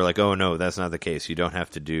them that they were like, oh, no, that's not the case. You don't have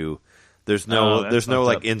to do... There's no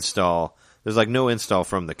like, install... There's like no install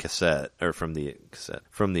from the cassette or from the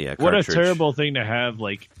cartridge. What a terrible thing to have,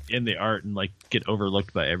 like, in the art and like get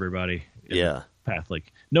overlooked by everybody. Yeah. Path,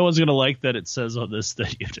 like, no one's gonna like that it says on this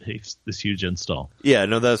that you have to have this huge install. Yeah,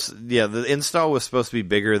 no, the install was supposed to be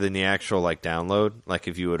bigger than the actual like download. Like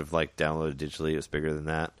if you would have like downloaded digitally, it was bigger than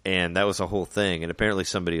that, and that was a whole thing. And apparently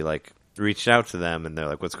somebody like reached out to them and they're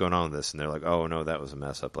like, "What's going on with this?" And they're like, "Oh no, that was a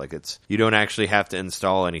mess up. Like you don't actually have to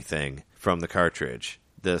install anything from the cartridge."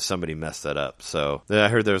 Somebody messed that up. So I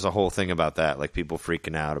heard there's a whole thing about that, like people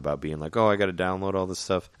freaking out about being like, oh, I got to download all this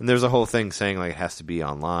stuff. And there's a whole thing saying like it has to be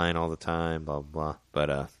online all the time, blah, blah, blah.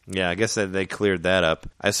 But yeah, I guess that they cleared that up.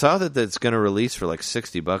 I saw that it's going to release for like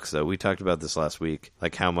 $60 though. We talked about this last week,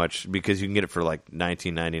 like how much, because you can get it for like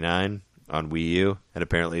 $19.99 on Wii U, and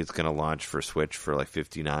apparently it's going to launch for Switch for like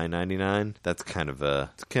 $59.99. That's kind of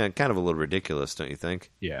a little ridiculous, don't you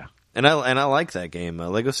think? Yeah. And I like that game.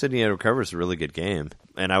 Lego City Undercover is a really good game.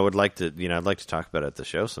 and I would like to, I'd like to talk about it at the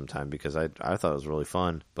show sometime because I thought it was really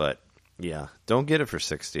fun. But yeah, don't get it for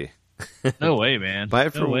 $60. No way, man. Buy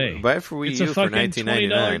it for Wii U for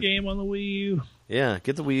 $19.99. Game on the Wii U. Yeah,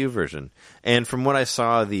 get the Wii U version. And from what I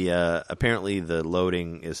saw, apparently the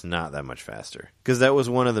loading is not that much faster. Because that was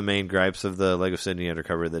one of the main gripes of the Lego City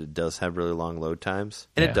Undercover, that it does have really long load times.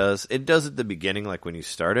 And it does. It does at the beginning, like when you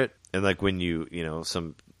start it, and like when you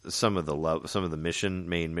some of the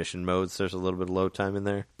main mission modes, there's a little bit of load time in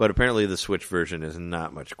there. But apparently the Switch version is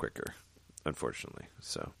not much quicker, unfortunately.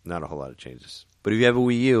 So not a whole lot of changes. But if you have a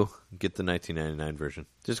Wii U, get the $19.99 version.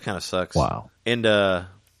 Just kind of sucks. Wow. And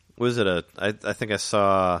was it I think I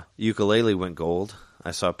saw Yooka-Laylee went gold. I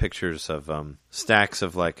saw pictures of stacks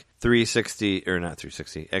of like 360 or not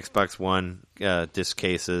 360 Xbox One disc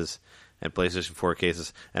cases and PlayStation 4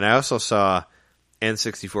 cases, and I also saw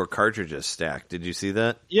N64 cartridges stacked. Did you see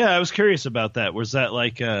that? Yeah, I was curious about that. Was that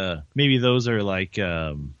like maybe those are like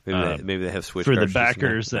maybe they have Switch for the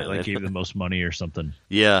backers that like gave the most money or something?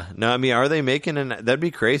 Yeah. No, I mean, are they making that'd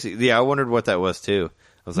be crazy. Yeah, I wondered what that was too.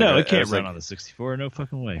 I was no, it can't run on the 64. No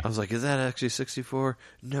fucking way. I was like, is that actually 64?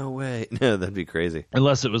 No way. No, that'd be crazy.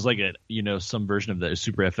 Unless it was like some version of the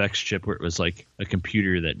Super FX chip where it was like a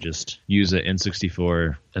computer that just used an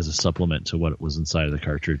N64 as a supplement to what was inside of the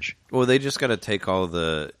cartridge. Well, they just got to take all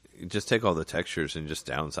the textures and just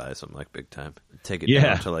downsize them like big time. Take it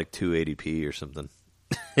down to like 280p or something,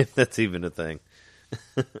 if that's even a thing.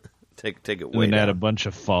 take it way and down. add a bunch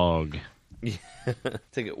of fog. Yeah.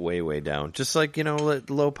 Take it way down. Just like,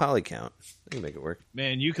 low poly count. You can make it work.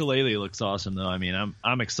 Man, Yooka-Laylee looks awesome though. I mean,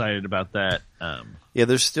 I'm excited about that. Yeah,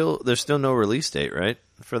 there's still no release date, right?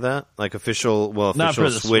 For that? Like official Not for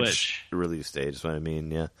the Switch release date is what I mean,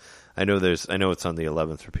 yeah. I know it's on the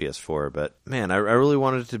 11th for PS4, but man, I really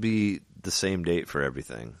wanted it to be the same date for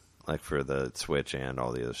everything. Like for the Switch and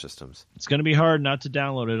all the other systems. It's going to be hard not to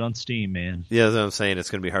download it on Steam, man. Yeah, that's what I'm saying.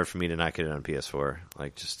 It's going to be hard for me to not get it on PS4,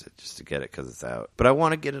 like just to get it because it's out. But I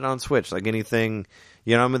want to get it on Switch. Like anything,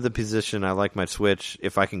 I'm in the position. I like my Switch.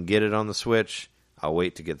 If I can get it on the Switch, I'll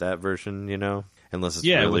wait to get that version. Unless it's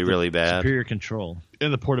really, really bad. Superior control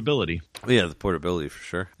and the portability. Yeah, the portability for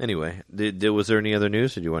sure. Anyway, was there any other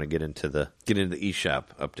news, or do you want to get into the eShop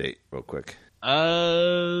update real quick?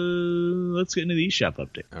 Let's get into the eShop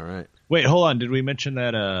update. All right. Wait, hold on. Did we mention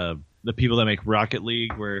that the people that make Rocket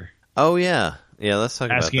League were? Oh yeah, let's talk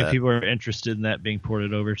about that. Asking if people are interested in that being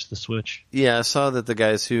ported over to the Switch. Yeah, I saw that the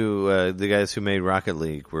guys who made Rocket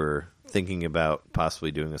League were thinking about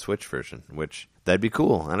possibly doing a Switch version, which that'd be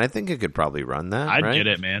cool, and I think it could probably run that. I'd get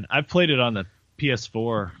it, man. I've played it on the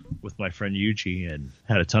PS4 with my friend Yuji and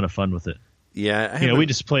had a ton of fun with it. Yeah, we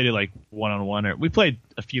just played it like one-on-one. Or we played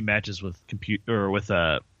a few matches with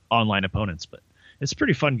online opponents, but it's a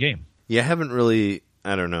pretty fun game. Yeah, I haven't really.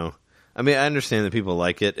 I don't know. I mean, I understand that people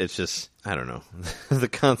like it. It's just, I don't know. The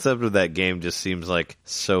concept of that game just seems like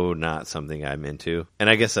so not something I'm into, and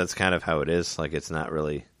I guess that's kind of how it is. Like, it's not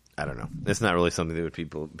really. I don't know. It's not really something that would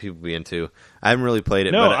people be into. I haven't really played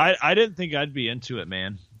it. No, but I didn't think I'd be into it,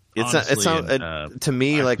 man. It's not to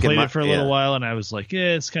me. I like played it for a little while, and I was like,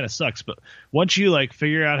 "Yeah, this kind of sucks." But once you like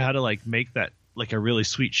figure out how to like make that like a really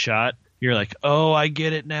sweet shot, you're like, "Oh, I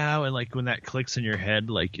get it now." And like when that clicks in your head,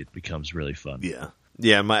 like it becomes really fun. Yeah.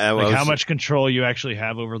 How much control you actually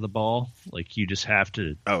have over the ball, like you just have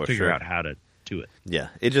to figure out how to do it. Yeah,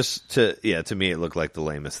 it just to me it looked like the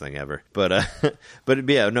lamest thing ever. But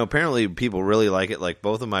yeah, no. Apparently, people really like it. Like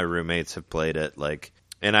both of my roommates have played it. Like.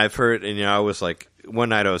 And I've heard, and I was like, one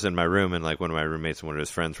night I was in my room, and like one of my roommates and one of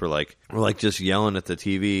his friends were like just yelling at the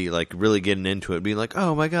TV, like really getting into it, being like,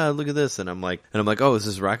 "Oh my god, look at this!" And I'm like, "Oh, is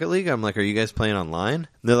this Rocket League?" I'm like, "Are you guys playing online?" And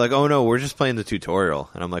they're like, "Oh no, we're just playing the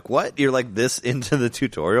tutorial." And I'm like, "What? You're like this into the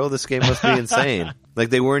tutorial? This game must be insane." Like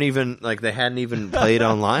they weren't even they hadn't even played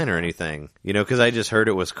online or anything, because I just heard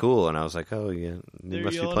it was cool, and I was like, "Oh yeah, you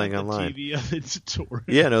must be playing online."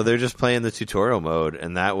 Yeah, no, they're just playing the tutorial mode,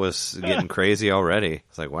 and that was getting crazy already.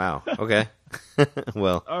 It's like, wow, okay.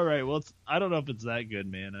 Well, all right. Well, I don't know if it's that good,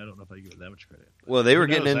 man. I don't know if I give it that much credit. Well, they were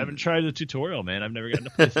getting in. I haven't tried the tutorial, man. I've never gotten to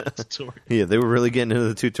play the tutorial. Yeah, they were really getting into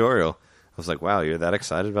the tutorial. I was like, wow, you're that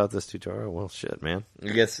excited about this tutorial? Well, shit, man.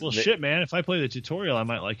 Shit, man. If I play the tutorial, I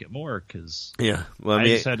might like it more because well, I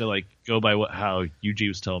just had to like go by how Yuji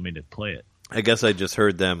was telling me to play it. I guess I just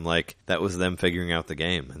heard them like that was them figuring out the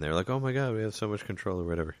game, and they're like, "Oh my god, we have so much control or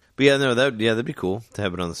whatever." But yeah, no, that'd be cool to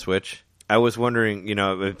have it on the Switch. I was wondering,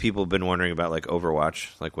 if people have been wondering about like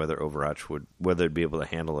Overwatch, like whether it'd be able to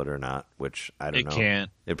handle it or not, which I don't know. It can't.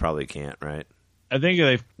 It probably can't, right? I think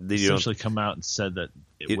they've essentially come out and said that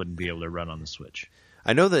it wouldn't be able to run on the Switch.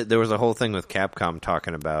 I know that there was a whole thing with Capcom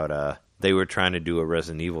talking about they were trying to do a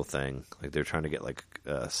Resident Evil thing, like they're trying to get like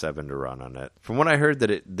 7 to run on it. From what I heard,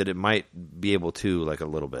 that it might be able to, like, a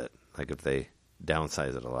little bit, like if they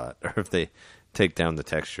downsize it a lot, or if they take down the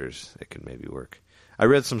textures, it could maybe work. I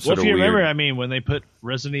read some sort of weird... Well, if you remember, I mean, when they put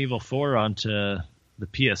Resident Evil 4 onto the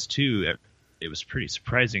PS2, it was pretty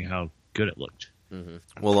surprising how good it looked. Mm-hmm.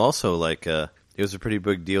 Well, also, like, it was a pretty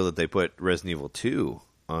big deal that they put Resident Evil 2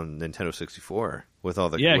 on Nintendo 64 with all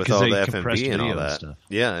the FMV and all that. Stuff.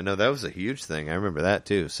 Yeah, I know that was a huge thing. I remember that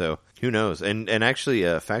too. So who knows? And actually,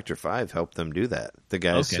 Factor 5 helped them do that. The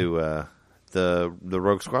guys who the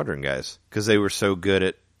Rogue Squadron guys, because they were so good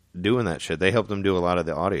at doing that shit. They helped them do a lot of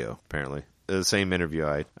the audio. Apparently, the same interview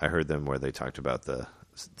I heard them where they talked about the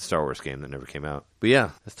Star Wars game that never came out. But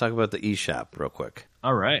yeah, let's talk about the eShop real quick.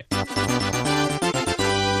 All right.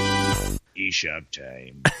 eShop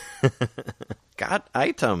time. Got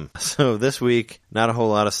item. So this week, not a whole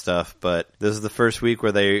lot of stuff, but this is the first week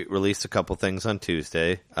where they released a couple things on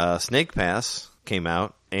Tuesday. Snake Pass came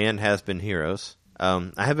out, and Has Been Heroes.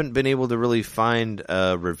 I haven't been able to really find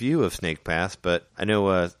a review of Snake Pass, but I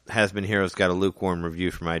know Has Been Heroes got a lukewarm review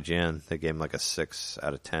from IGN. They gave him like a 6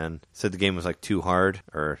 out of 10. Said the game was like too hard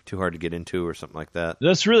to get into or something like that.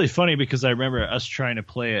 That's really funny because I remember us trying to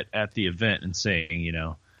play it at the event and saying,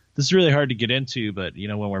 this is really hard to get into, but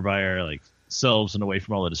when we're by our selves and away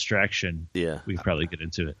from all the distraction, we can probably get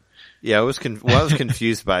into it. Yeah, I was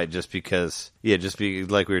confused by it just because,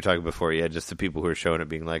 like we were talking before, just the people who were showing it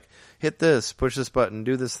being like, hit this, push this button,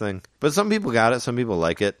 do this thing. But some people got it, some people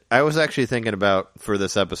like it. I was actually thinking about, for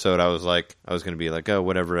this episode, I was going to be like, oh,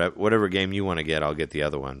 whatever game you want to get, I'll get the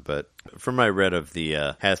other one. But from my read of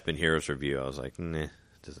the Has Been Heroes review, I was like, nah, it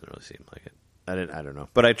doesn't really seem like it. I don't know.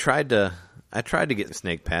 But I tried to get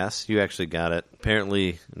Snake Pass. You actually got it.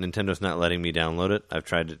 Apparently, Nintendo's not letting me download it. I've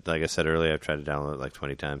tried to, like I said earlier, I've tried to download it like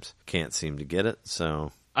 20 times. Can't seem to get it,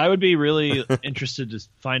 so... I would be really interested to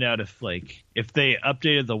find out if they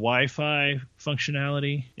updated the Wi-Fi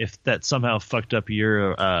functionality, if that somehow fucked up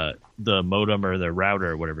your the modem or the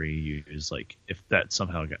router or whatever you use, if that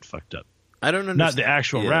somehow got fucked up. I don't understand. Not the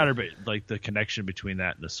actual router, but the connection between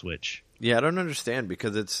that and the Switch. Yeah, I don't understand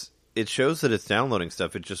because it shows that it's downloading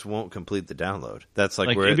stuff. It just won't complete the download. That's where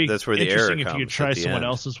the error comes. If you could try someone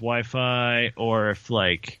else's Wi-Fi, or if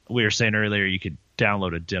we were saying earlier, you could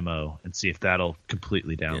download a demo and see if that'll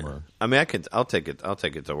completely download. Yeah. I mean, I'll take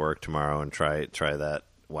it to work tomorrow and try that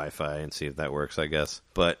Wi-Fi and see if that works, I guess.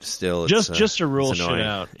 But still, it's just to rule shit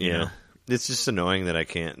out. Yeah, it's just annoying that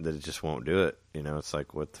it just won't do it. It's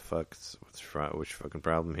like, what the fuck? Which fucking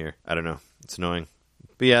problem here? I don't know. It's annoying.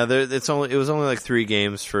 But yeah, it was only like 3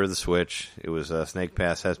 games for the Switch. It was Snake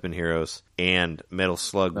Pass, Has Been Heroes, and Metal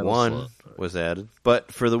Slug 1 was added.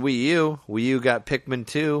 But for the Wii U got Pikmin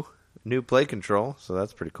 2, new play control, so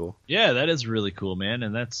that's pretty cool. Yeah, that is really cool, man.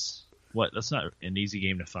 And that's not an easy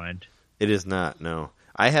game to find. It is not, no.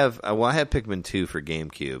 I have Pikmin 2 for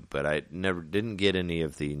GameCube, but I didn't get any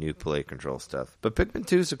of the new play control stuff. But Pikmin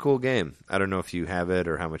 2 is a cool game. I don't know if you have it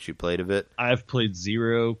or how much you played of it. I've played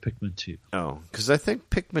 0 Pikmin 2. Oh, because I think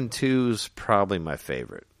Pikmin 2 is probably my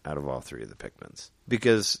favorite out of all 3 of the Pikmins.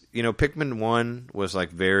 Because, Pikmin 1 was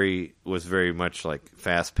very much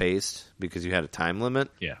fast paced because you had a time limit.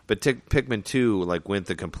 Yeah. But Pikmin 2 went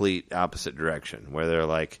the complete opposite direction, where they're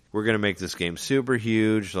we're going to make this game super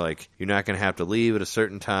huge, you're not going to have to leave at a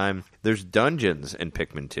certain time. There's dungeons in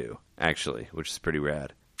Pikmin 2, actually, which is pretty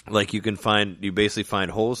rad. You basically find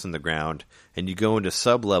holes in the ground and you go into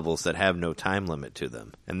sub-levels that have no time limit to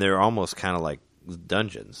them. And they're almost kind of like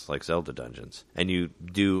dungeons, like Zelda dungeons, and you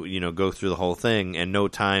do go through the whole thing, and no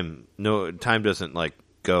time doesn't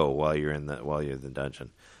go while you're in the dungeon.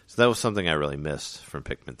 So that was something I really missed from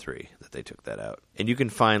Pikmin 3, that they took that out. And you can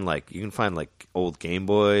find old Game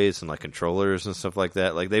Boys and controllers and stuff like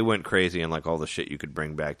that. They went crazy on all the shit you could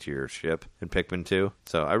bring back to your ship in Pikmin 2.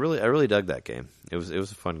 So I really dug that game. It was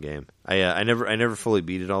a fun game. I never fully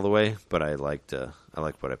beat it all the way, but I liked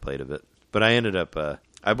what I played of it. But I ended up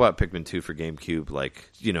I bought Pikmin 2 for GameCube,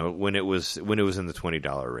 when it was in the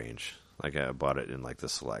 $20 range. I bought it in the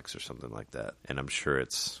selects or something like that, and I'm sure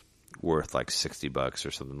it's worth $60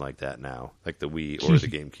 or something like that now, the Wii or the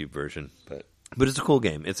GameCube version. But it's a cool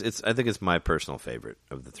game. I think it's my personal favorite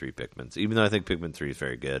of the 3 Pikmins, even though I think Pikmin 3 is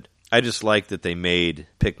very good. I just like that they made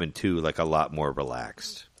Pikmin 2 a lot more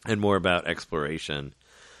relaxed and more about exploration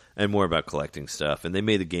and more about collecting stuff, and they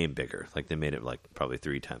made the game bigger. They made it probably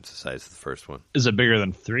 3 times the size of the first one. Is it bigger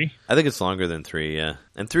than 3? I think it's longer than 3, yeah.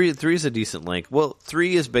 And 3 is a decent length. Well,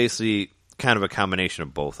 3 is basically kind of a combination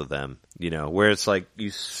of both of them, where it's you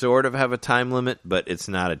sort of have a time limit, but it's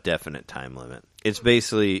not a definite time limit. It's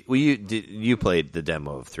basically, you played the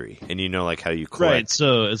demo of 3, and how you collect. Right,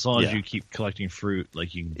 so as long as you keep collecting fruit,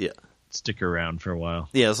 you can stick around for a while.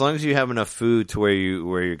 Yeah, as long as you have enough food to where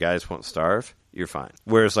your guys won't starve, you're fine.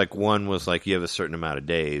 Whereas like one was like you have a certain amount of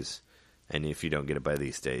days, and if you don't get it by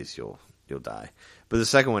these days, you'll die. But the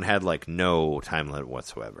second one had like no time limit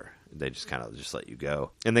whatsoever. They just kind of just let you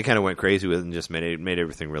go, and they kind of went crazy with it and just made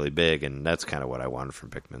everything really big, and that's kind of what I wanted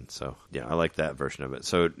from Pikmin. So yeah, I like that version of it.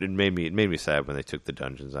 So it made me sad when they took the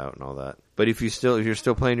dungeons out and all that. But if you're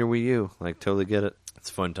still playing your Wii U, like totally get it. It's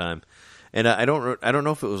a fun time. And I don't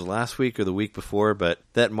know if it was last week or the week before, but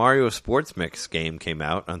that Mario Sports Mix game came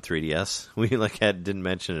out on 3DS. We didn't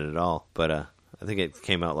mention it at all, but I think it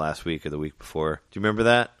came out last week or the week before. Do you remember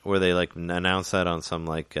that? Where they like announced that on some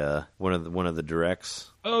like one of the directs?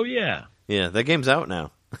 Oh yeah. Yeah, that game's out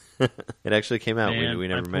now. It actually came out. Man, we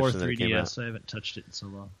never mentioned that it came out. I haven't touched it in so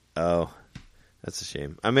long. Oh, that's a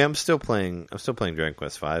shame. I mean, I'm still playing Dragon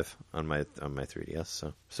Quest V on my 3DS,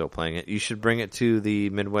 so still playing it. You should bring it to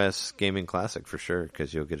the Midwest Gaming Classic for sure,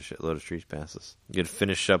 because you'll get a shitload of Street Passes. You can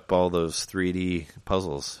finish up all those 3D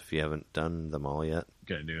puzzles if you haven't done them all yet.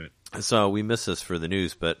 Gotta do it. So we missed this for the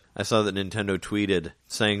news, but I saw that Nintendo tweeted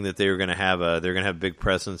saying that they were going to have a big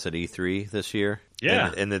presence at E3 this year.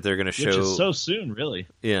 Yeah, and that they're going to show. Which is so soon, really.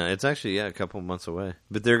 Yeah, it's actually a couple months away.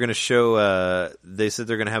 But they're going to show. They said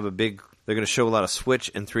they're going to have they're going to show a lot of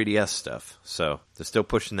Switch and 3DS stuff. So they're still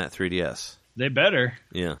pushing that 3DS. They better.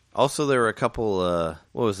 Yeah. Also, there were a couple.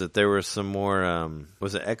 What was it? There were some more.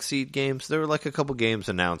 Was it Xseed games? There were like a couple games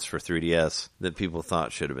announced for 3DS that people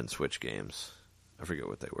thought should have been Switch games. I forget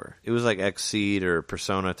what they were. It was like Xseed or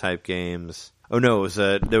Persona type games. Oh no, it was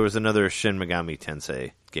there was another Shin Megami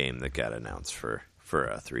Tensei game that got announced for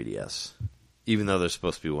 3DS. Even though there's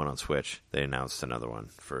supposed to be one on Switch, they announced another one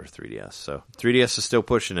for 3DS. So 3DS is still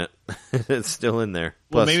pushing it. It's still in there.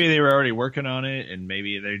 Well, maybe they were already working on it, and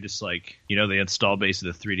maybe they're just like, the install base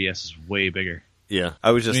of the 3DS is way bigger. Yeah,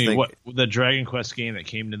 I was just thinking... the Dragon Quest game that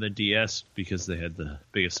came to the DS because they had the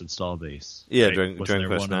biggest install base. Yeah, right? Dragon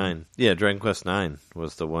Quest 9. Yeah, Dragon Quest 9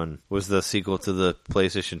 was the sequel to the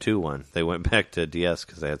PlayStation 2 one. They went back to DS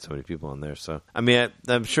because they had so many people on there. So, I mean,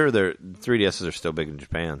 I'm sure their 3DSs are still big in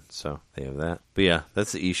Japan, so they have that. But yeah,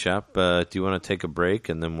 that's the eShop. Do you want to take a break,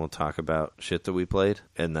 and then we'll talk about shit that we played?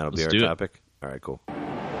 And that'll be our topic? All right, cool.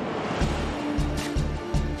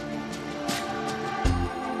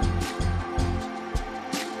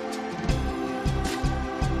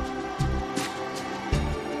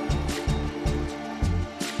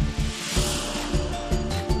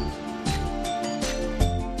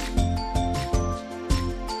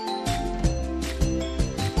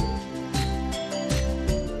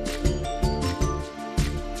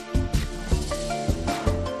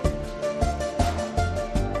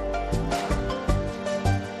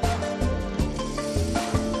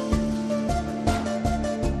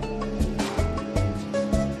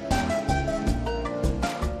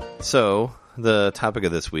 So, the topic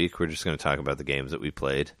of this week, we're just going to talk about the games that we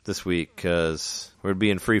played this week because we're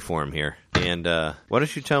being freeform here. And why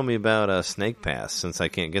don't you tell me about Snake Pass, since I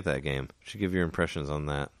can't get that game? You should give your impressions on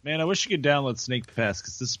that. Man, I wish you could download Snake Pass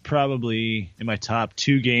because this is probably in my top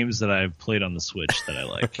 2 games that I've played on the Switch that I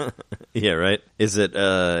like. Yeah, right? Is it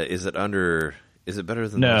better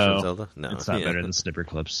than Legend of Zelda? No, it's not better than Snipper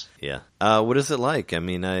Clips. Yeah. What is it like? I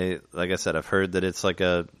mean, like I said, I've heard that it's like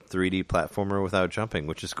a 3D platformer without jumping,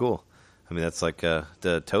 which is cool. I mean, that's like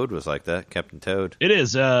the Toad was like that, Captain Toad. It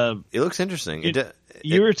is. It looks interesting.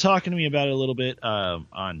 You were talking to me about it a little bit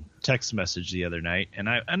on text message the other night, and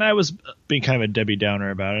I was being kind of a Debbie Downer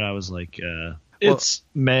about it. I was like, it's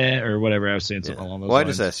meh or whatever. I was saying something along those lines. I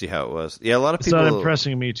just asked you how it was. Yeah, a lot of people. It's not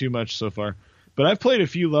impressing me too much so far. But I've played a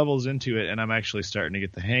few levels into it, and I'm actually starting to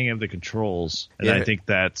get the hang of the controls. And I think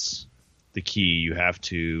that's the key. You have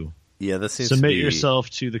to submit yourself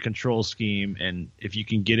to the control scheme, and if you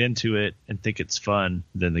can get into it and think it's fun,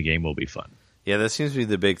 then the game will be fun. Yeah, that seems to be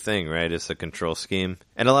the big thing, right? It's the control scheme.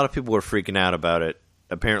 And a lot of people were freaking out about it.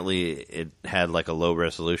 Apparently, it had like a low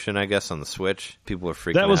resolution, I guess, on the Switch. People were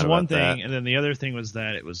freaking out about that. That was one thing, and then the other thing was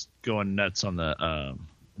that it was going nuts on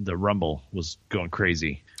the Rumble was going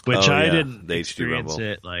crazy. Which I didn't experience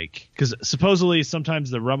it because supposedly sometimes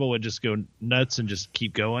the Rumble would just go nuts and just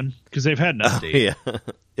keep going because they've had an update.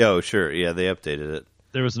 Oh, sure. Yeah, they updated it.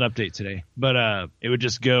 There was an update today, but it would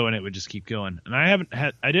just go and it would just keep going. And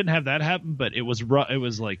I didn't have that happen, but it was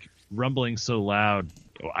like rumbling so loud.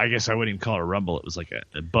 I guess I wouldn't even call it a rumble. It was like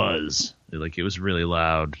a buzz. Like it was really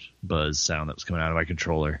loud buzz sound that was coming out of my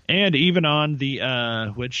controller. And even on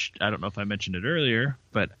the which I don't know if I mentioned it earlier,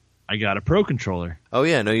 but I got a Pro Controller. Oh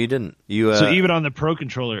yeah, no, you didn't. You So even on the Pro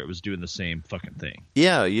Controller, it was doing the same fucking thing.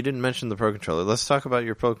 yeah, you didn't mention the Pro Controller. Let's talk about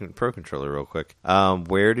your Pro Controller real quick.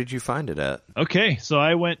 Where did you find it at? Okay, so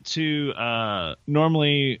I went to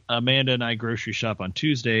normally Amanda and I grocery shop on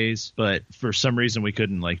Tuesdays, but for some reason we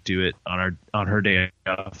couldn't like do it on her day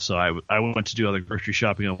off. So I went to do all the grocery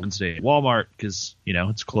shopping on Wednesday at Walmart because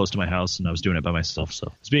it's close to my house and I was doing it by myself. So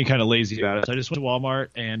I was being kind of lazy about it. So I just went to Walmart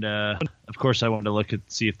and of course I wanted to look at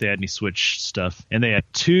see if they had any Switch stuff, and they had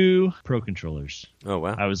 2 Pro Controllers. Oh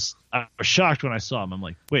wow! I was shocked when I saw them. I'm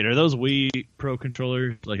like, wait, are those Wii Pro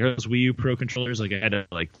Controllers? Like, are those Wii U Pro Controllers? Like, I had to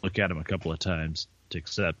like look at them a couple of times to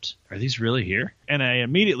accept. Are these really here? And I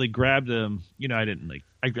immediately grabbed them. I didn't like.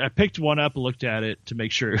 I picked one up, looked at it to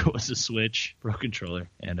make sure it was a Switch Pro Controller,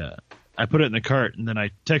 and I put it in the cart. And then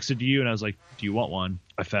I texted you, and I was like, "Do you want one?"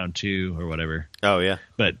 I found 2 or whatever. Oh yeah.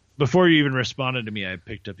 But before you even responded to me, I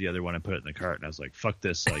picked up the other one and put it in the cart, and I was like, "Fuck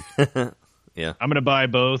this!" Like, yeah, I'm gonna buy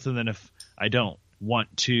both, and then if I don't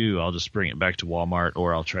want to, I'll just bring it back to Walmart,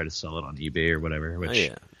 or I'll try to sell it on eBay or whatever.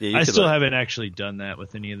 Which I still haven't actually done that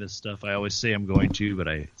with any of this stuff. I always say I'm going to, but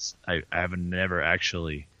I haven't never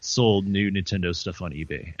actually sold new Nintendo stuff on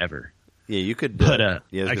eBay ever. Yeah, you could. But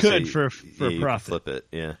I could for a profit. Flip it.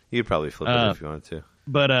 Yeah, you'd probably flip it if you wanted to.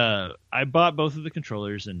 But I bought both of the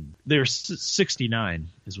controllers, and they were $69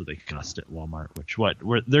 is what they cost at Walmart.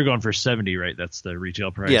 They're going for $70, right? That's the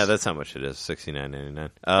retail price. Yeah, that's how much it is. $69.99.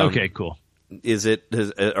 Okay, cool.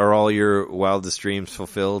 Are all your wildest dreams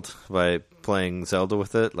fulfilled by playing Zelda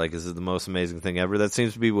with it? Like, is it the most amazing thing ever? That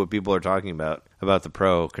seems to be what people are talking about the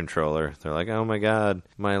Pro Controller. They're like, oh my god,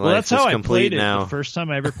 my life is complete now. The first time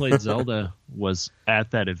I ever played Zelda was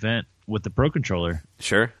at that event with the Pro Controller.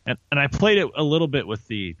 Sure. And I played it a little bit with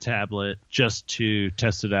the tablet just to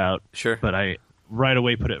test it out. Sure. But I right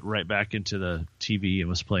away put it right back into the TV and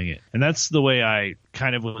was playing it. And that's the way I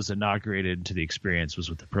kind of was inaugurated into the experience, was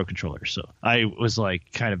with the Pro Controller. So I was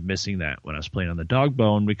like kind of missing that when I was playing on the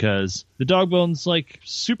Dogbone, because the Dogbone's like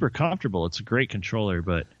super comfortable. It's a great controller,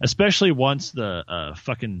 but especially once the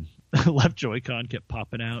fucking left Joy-Con kept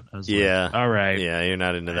popping out, I was like, all right. Yeah, you're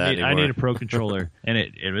not into that anymore. I need a Pro Controller. And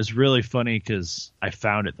it was really funny because I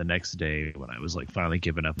found it the next day when I was like finally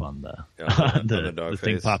giving up on the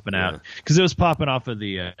thing popping out. Because it was popping off of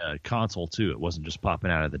the console too. It wasn't just popping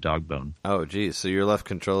out of the Dogbone. Oh, geez. So your left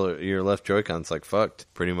Joy-Con's like fucked,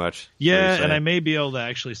 pretty much. Yeah, and I may be able to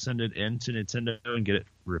actually send it into Nintendo and get it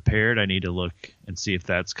repaired. I need to look and see if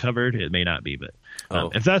that's covered. It may not be, but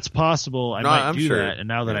if that's possible, I might do that. And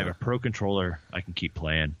now that I have a Pro Controller, I can keep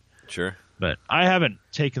playing. Sure. But I haven't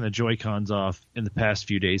taken the Joy-Cons off in the past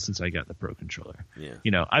few days since I got the Pro Controller.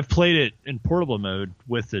 Yeah. I've played it in portable mode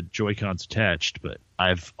with the Joy-Cons attached, but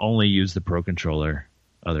I've only used the Pro Controller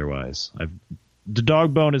otherwise. The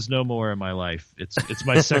Dogbone is no more in my life. It's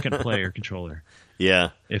my second player controller. Yeah.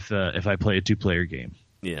 If I play a 2-player game.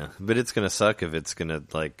 Yeah, but it's going to suck if it's going to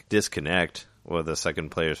like disconnect while the second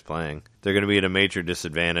player's playing. They're going to be at a major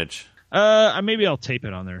disadvantage. Maybe I'll tape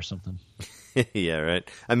it on there or something. Yeah, right.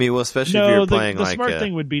 I mean, well, especially if you're playing the smart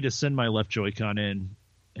thing would be to send my left Joy-Con in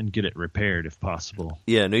and get it repaired if possible.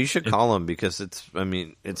 Yeah, no, you should call them because it's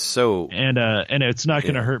so... And it's not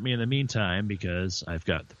going to hurt me in the meantime because I've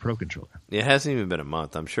got the Pro Controller. It hasn't even been a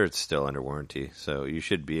month. I'm sure it's still under warranty, so you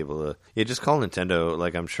should be able to... Yeah, just call Nintendo.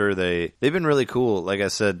 Like, I'm sure they've been really cool. Like I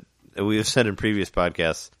said, we've said in previous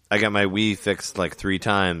podcasts, I got my Wii fixed like 3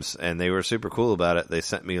 times, and they were super cool about it. They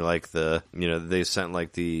sent me like the label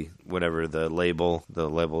to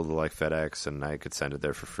like FedEx, and I could send it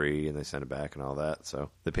there for free, and they sent it back and all that. So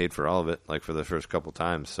they paid for all of it, like for the first couple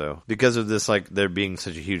times. So because of this, like there being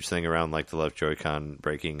such a huge thing around like the left Joy-Con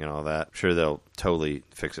breaking and all that, I'm sure they'll totally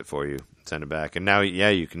fix it for you, send it back, and now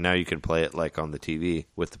you can play it like on the TV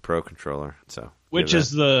with the Pro Controller. So. Which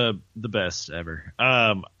is the best ever.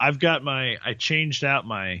 I changed out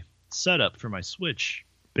my setup for my Switch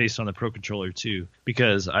based on the Pro Controller too,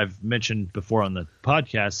 because I've mentioned before on the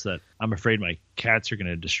podcast that I'm afraid my cats are going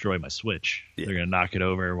to destroy my Switch. Yeah. They're going to knock it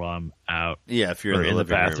over while I'm out. Yeah, if you're in the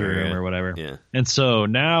bathroom or whatever. Yeah. And so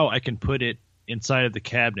now I can put it inside of the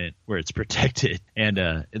cabinet where it's protected, and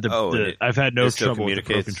I've had no trouble with the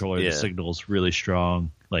Pro Controller. Yeah. The signal's really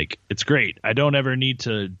strong. Like, it's great. I don't ever need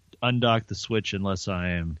to undock the Switch unless I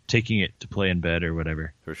am taking it to play in bed or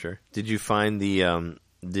whatever. For sure. Did you find the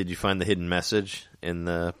hidden message in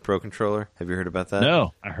the Pro Controller? Have you heard about that?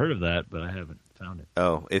 No, I heard of that, but I haven't found it.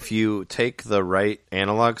 Oh, if you take the right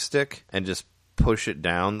analog stick and just push it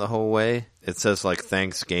down the whole way, it says like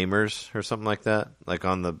 "Thanks Gamers" or something like that. Like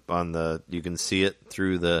on the you can see it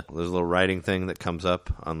through there's a little writing thing that comes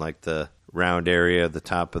up on like the round area at the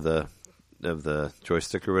top of the of the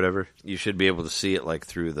joystick or whatever, you should be able to see it like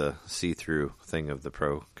through the see-through thing of the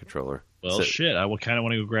Pro controller. Well, So- shit, I kind of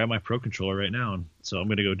want to go grab my Pro Controller right now, so I'm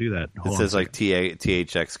going to go do that. It Hold on says a like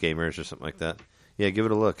THX Gamers or something like that. Yeah, give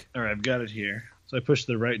it a look. second. All right, I've got it here. So I push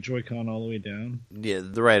the right Joy-Con all the way down. Yeah,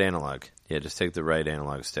 the right analog. Yeah, just take the right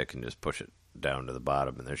analog stick and just push it down to the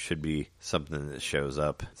bottom, and there should be something that shows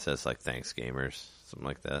up. It says like "Thanks, gamers," something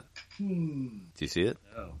like that. Do you see it?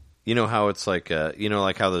 Oh. You know how it's like,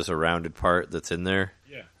 like how there's a rounded part that's in there.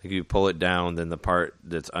 Yeah. Like if you pull it down, then the part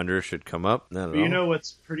that's under should come up. Not at But you all. know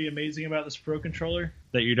what's pretty amazing about this Pro Controller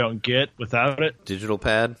that you don't get without it? Digital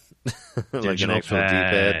pad, like an Digital actual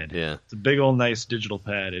pad. D-pad. Yeah. It's a big old nice digital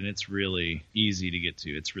pad, and it's really easy to get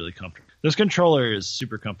to. It's really comfortable. This controller is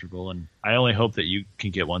super comfortable, and I only hope that you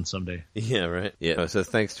can get one someday. Yeah, right. Yeah. So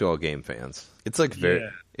thanks to all game fans. It's like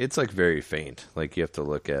it's like very faint. Like you have to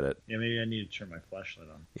look at it. Yeah, maybe I need to turn my flashlight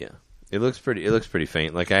on. Yeah. It looks pretty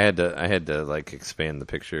faint. Like I had to like expand the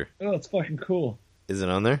picture. Oh, it's fucking cool. Is it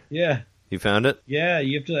on there? Yeah. You found it? Yeah,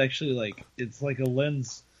 you have to actually, it's like a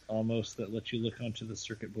lens almost that lets you look onto the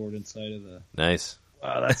circuit board inside of the... Nice.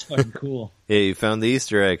 Wow, that's fucking cool. Yeah, you found the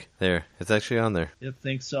Easter egg. There. It's actually on there. Yep,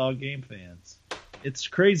 thanks to all game fans. It's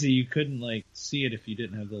crazy you couldn't, see it if you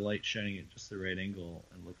didn't have the light shining at just the right angle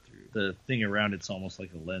and look through. The thing around it's almost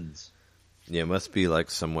like a lens. Yeah, it must be like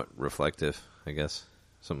somewhat reflective, I guess.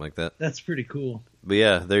 Something like that. That's pretty cool. But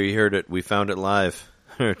yeah, there you heard it. We found it live.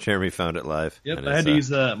 Jeremy found it live. Yep, And I had it's,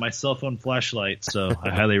 to use my cell phone flashlight, so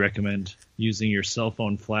I highly recommend using your cell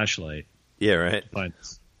phone flashlight. Yeah, right. Fine.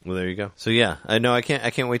 Well, there you go. So yeah, I know I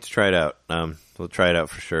can't wait to try it out. We'll try it out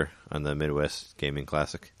for sure on the Midwest Gaming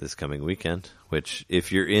Classic this coming weekend. Which,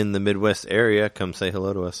 if you're in the Midwest area, come say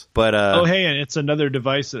hello to us. But Oh, hey, and it's another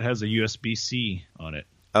device that has a USB-C on it.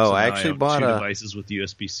 oh, So I now actually have bought two a. devices with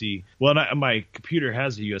USB-C. Well, my computer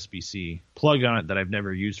has a USB-C plug on it that I've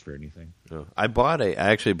never used for anything. No, I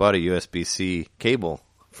actually bought a USB-C cable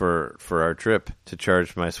for our trip to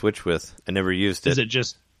charge my Switch with. I never used it.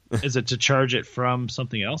 Is it to charge it from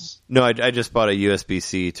something else? No, I just bought a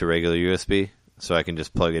USB-C to regular USB, so I can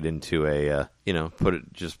just plug it into a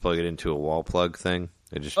plug it into a wall plug thing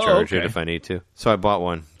and just charge it okay. if I need to. So I bought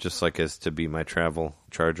one just like as to be my travel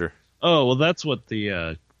charger. Oh, well, that's what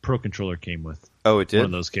the Pro Controller came with. Oh, it did? One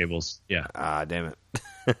of those cables. Yeah. Ah, damn it.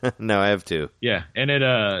 No, I have two. Yeah, and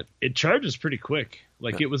it charges pretty quick.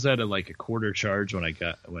 It was at a quarter charge when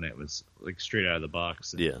it was straight out of the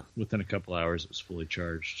box. And Yeah. within a couple hours, it was fully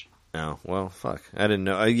charged. Oh, well, fuck. I didn't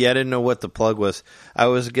know. I didn't know what the plug was. I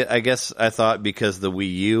guess I thought because the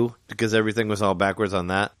Wii U, because everything was all backwards on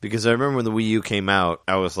that. Because I remember when the Wii U came out,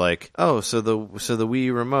 I was like, oh, so the Wii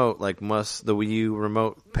U remote, the Wii U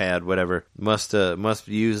remote pad, whatever, must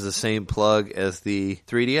use the same plug as the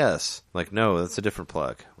 3DS. No, that's a different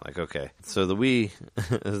plug. Okay. So the Wii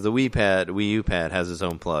U pad has its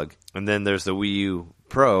own plug. And then there's the Wii U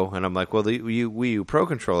Pro, and I'm like, well, the Wii U Pro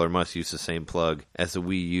controller must use the same plug as the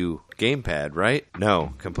Wii U gamepad, right?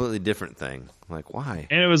 No, completely different thing. Why?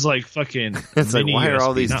 And it was fucking It's mini why are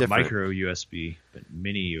all USB, these not different? micro USB, but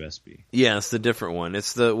mini USB. Yeah, it's the different one.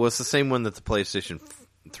 It's the same one that the PlayStation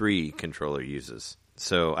 3 controller uses.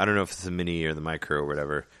 So I don't know if it's the mini or the micro or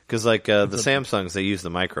whatever. Because the Samsungs, they use the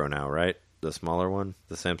micro now, right? The smaller one,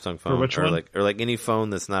 the Samsung phone, For which one? or any phone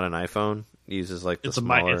that's not an iPhone uses the It's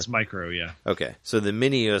smaller. it's micro, yeah. Okay, so the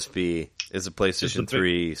mini USB is a PlayStation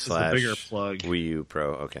 3 it's the bigger / plug. Wii U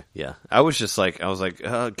Pro. Okay, yeah. I was like,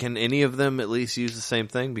 can any of them at least use the same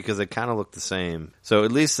thing? Because they kind of look the same. So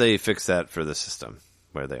at least they fixed that for the system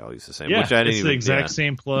where they all use the same. Yeah, which I didn't it's even, the exact yeah.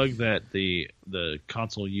 same plug that the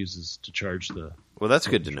console uses to charge the. Well, that's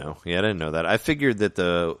good to know. Yeah, I didn't know that. I figured that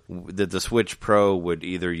the Switch Pro would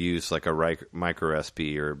either use a micro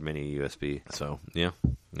USB or mini USB. So yeah,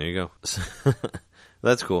 there you go.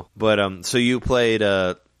 That's cool. But so you played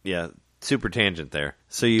super tangent there.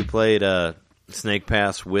 So you played Snake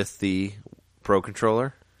Pass with the Pro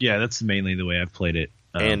controller? Yeah, that's mainly the way I've played it.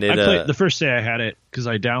 And I played the first day I had it because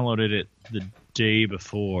I downloaded it the day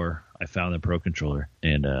before I found the Pro controller,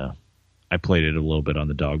 and I played it a little bit on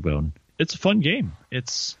the Dogbone. It's a fun game.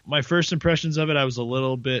 It's my first impressions of it. I was a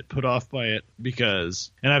little bit put off by it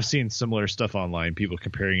and I've seen similar stuff online, people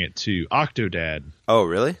comparing it to Octodad. Oh,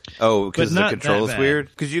 really? Oh, because the not control that is bad. weird?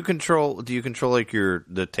 Because do you control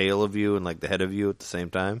the tail of you and the head of you at the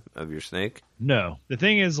same time of your snake? No. The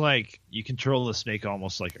thing is, you control the snake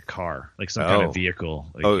almost like a car, like some kind of vehicle.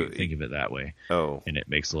 You think of it that way. Oh. And it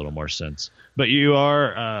makes a little more sense. But you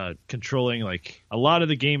are controlling, a lot of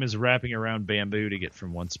the game is wrapping around bamboo to get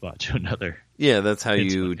from one spot to another. Yeah, that's how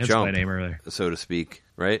you Hence jump, my name earlier. so to speak,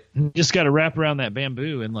 right? You just got to wrap around that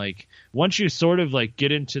bamboo, and once you sort of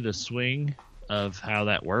get into the swing of how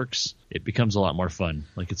that works, it becomes a lot more fun.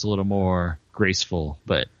 Like, it's a little more graceful,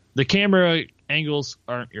 but the camera angles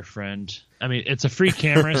aren't your friend. I mean, it's a free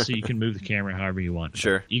camera, so you can move the camera however you want.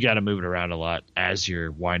 Sure. You got to move it around a lot as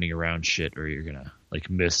you're winding around shit, or you're gonna like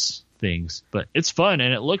miss things. But it's fun,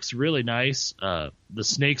 and it looks really nice. The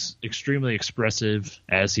snake's extremely expressive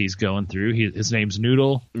as he's going through. His name's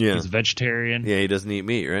Noodle. Yeah. He's a vegetarian. Yeah, he doesn't eat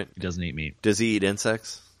meat, right? He doesn't eat meat. Does he eat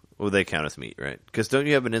insects? Well, they count as meat, right? Because don't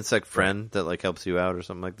you have an insect friend that like helps you out or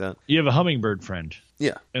something like that? You have a hummingbird friend.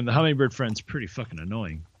 Yeah. And the hummingbird friend's pretty fucking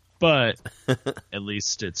annoying. But at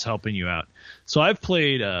least it's helping you out. So I've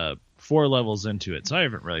played 4 levels into it, so I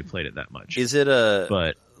haven't really played it that much. Is it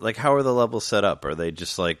like, how are the levels set up? Are they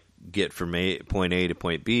just like get from point A to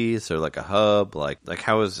point B, so like a hub? Like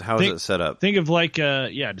how is it set up? Think of like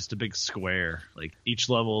just a big square. Like each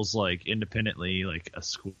level's like independently like a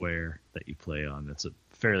square that you play on. It's a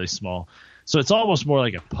fairly small. So it's almost more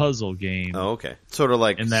like a puzzle game. Oh, okay. Sort of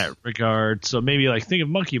like in that regard. So maybe like think of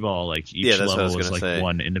Monkey Ball. Like each level is like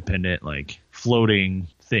one independent like floating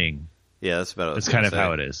thing. Yeah, that's about. That's kind of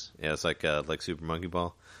how it is. Yeah, it's like Super Monkey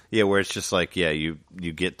Ball. Yeah, where it's just like you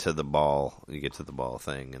get to the ball,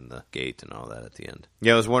 thing and the gate and all that at the end.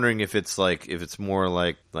 Yeah, I was wondering if it's more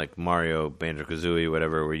like Mario, Banjo-Kazooie,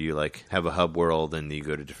 whatever, where you like have a hub world and you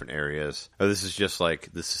go to different areas. Or this is just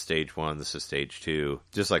like this is stage 1, this is stage 2,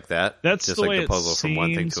 just like that. That's just the like way the puzzle it from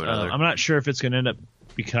one thing to another. I'm not sure if it's going to end up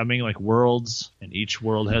becoming like worlds, and each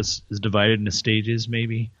world is divided into stages,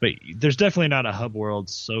 maybe. But there's definitely not a hub world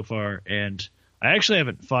so far, and I actually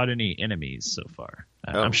haven't fought any enemies so far.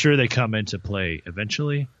 I'm sure they come into play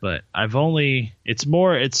eventually, but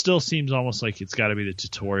it still seems almost like it's got to be the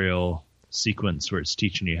tutorial sequence where it's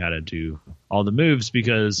teaching you how to do all the moves,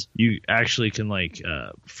 because you actually can like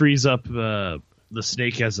freeze up the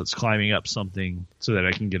snake as it's climbing up something so that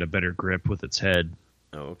I can get a better grip with its head.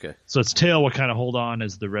 Oh, okay. So its tail will kind of hold on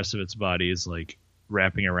as the rest of its body is like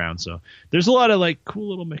wrapping around. So there's a lot of like cool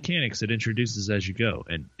little mechanics it introduces as you go,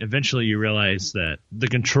 and eventually you realize that the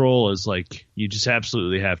control is like you just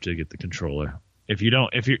absolutely have to get the controller. If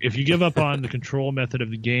you give up on the control method of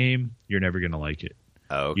the game, you're never going to like it.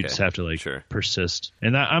 Oh, okay. You just have to persist,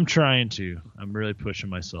 and I'm really pushing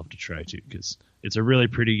myself to try to, because it's a really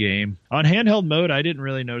pretty game. On handheld mode, I didn't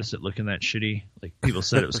really notice it looking that shitty. Like people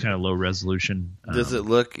said, it was kind of low resolution. Does it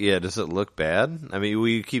look bad? I mean,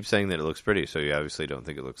 you keep saying that it looks pretty, so you obviously don't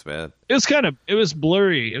think it looks bad. It was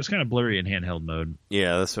blurry. It was kind of blurry in handheld mode.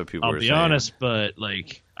 Yeah, that's what people were saying. I'll be honest, but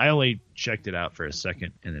like I only checked it out for a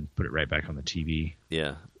second and then put it right back on the TV.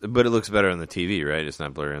 Yeah, but it looks better on the TV, right? It's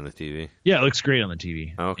not blurry on the TV. Yeah, it looks great on the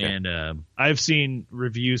TV. Oh, okay. And I've seen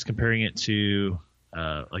reviews comparing it to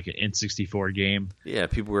like an N64 game. Yeah,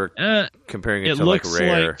 people were comparing it to looks like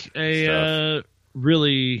Rare like a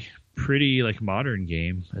really pretty like modern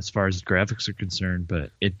game as far as graphics are concerned,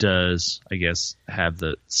 but it does, I guess, have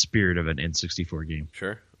the spirit of an N64 game.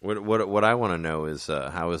 Sure. What I want to know is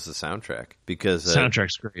how is the soundtrack? Because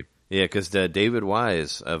soundtrack's great. Yeah, because David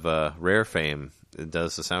Wise of Rare fame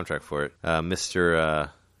does the soundtrack for it. Mr.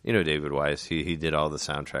 David Wise. He did all the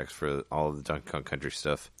soundtracks for all of the Donkey Kong Country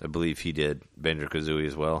stuff. I believe he did Banjo-Kazooie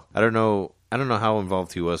as well. I don't know how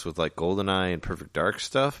involved he was with like GoldenEye and Perfect Dark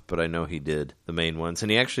stuff, but I know he did the main ones, and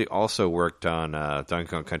he actually also worked on Donkey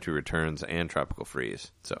Kong Country Returns and Tropical Freeze.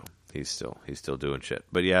 So he's still doing shit.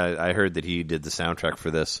 But yeah, I heard that he did the soundtrack for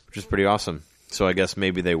this, which is pretty awesome. So I guess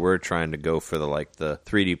maybe they were trying to go for the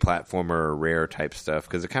 3D platformer or Rare type stuff,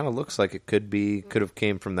 because it kind of looks like it could have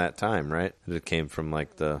came from that time, right? It came from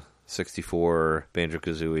like the 64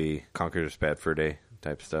 Banjo-Kazooie, Conker's Bad Fur Day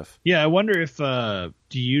type stuff. Yeah, I wonder if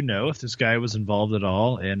do you know if this guy was involved at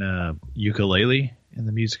all in ukulele in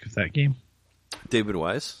the music of that game? David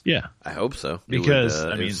Wise? Yeah, I hope so. Because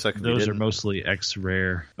those are mostly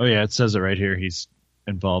ex-Rare. Oh yeah, it says it right here. He's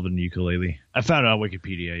involved in ukulele. I found it on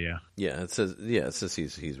Wikipedia. Yeah, it says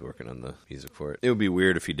he's working on the music for it. It would be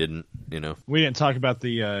weird if he didn't. We didn't talk about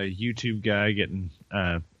the YouTube guy getting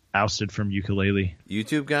ousted from ukulele.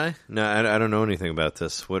 YouTube guy? No, I don't know anything about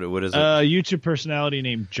this. What is it? YouTube personality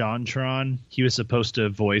named JonTron. He was supposed to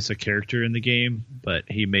voice a character in the game, but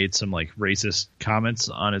he made some like racist comments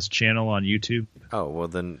on his channel on YouTube. Oh well,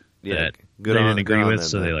 then yeah, good. They didn't agree with,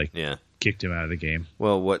 so they kicked him out of the game.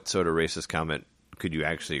 Well, what sort of racist comment could you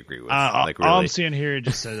actually agree with? Really? All I'm seeing here it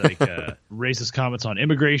just says racist comments on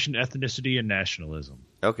immigration, ethnicity, and nationalism.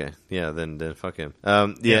 Okay, yeah, then fuck him.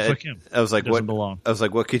 Fuck him. I was like, what? Belong. I was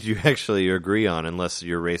like, what could you actually agree on? Unless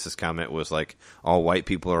your racist comment was like, all white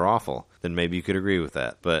people are awful, then maybe you could agree with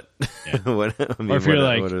that. But or if you're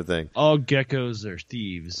like, all geckos are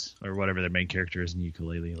thieves, or whatever their main character is in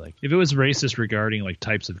ukulele. Like, if it was racist regarding like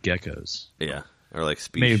types of geckos, yeah. or like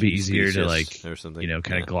species. Maybe it'd be easier to specious or something.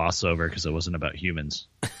 kind of gloss over because it wasn't about humans.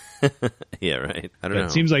 Yeah, right. I don't But know.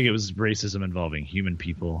 it seems like it was racism involving human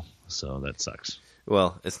people, so that sucks.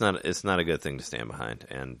 Well, it's not a good thing to stand behind,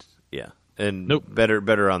 and yeah, and Nope.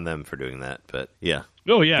 better on them for doing that. But yeah,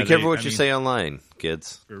 Oh yeah, be careful what you say online,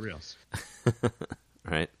 kids. for reals.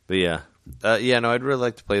 Right? But yeah. No, I'd really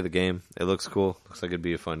like to play the game. It looks cool. Looks like it'd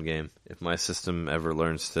be a fun game. If my system ever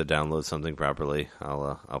learns to download something properly,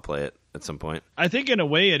 I'll play it at some point. I think in a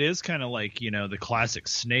way it is kind of like the classic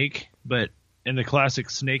Snake, but in the classic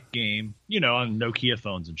Snake game, on Nokia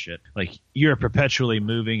phones and shit, like you're perpetually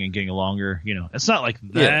moving and getting longer. It's not like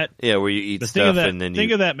that. Yeah, where you eat But stuff think and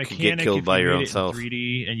then of that could mechanic get killed if by you your made own it in self.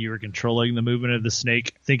 3D and you were controlling the movement of the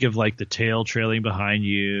snake. Think of like the tail trailing behind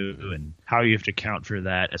you and how you have to account for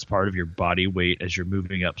that as part of your body weight as you're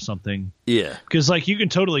moving up something. Yeah. Because like you can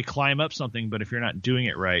totally climb up something, but if you're not doing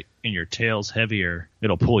it right and your tail's heavier,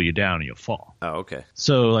 it'll pull you down and you'll fall. Oh, okay.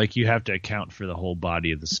 So like you have to account for the whole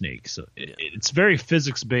body of the snake. So it's very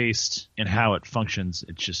physics based in how it functions.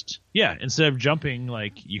 It's just instead of jumping,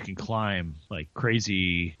 like you can climb like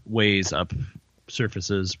crazy ways up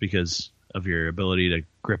surfaces because of your ability to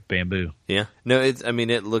grip bamboo. Yeah. No,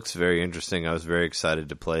 it looks very interesting. I was very excited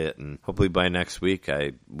to play it, and hopefully by next week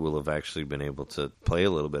I will have actually been able to play a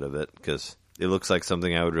little bit of it, because it looks like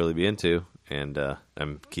something I would really be into, and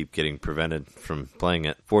I'm keep getting prevented from playing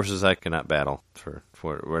it. Forces I cannot battle for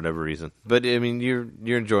whatever reason. But I mean, you're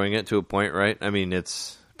enjoying it to a point, right? I mean,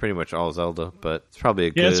 it's pretty much all Zelda, but it's probably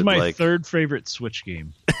a good. Yeah, it's my third favorite Switch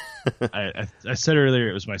game. I said earlier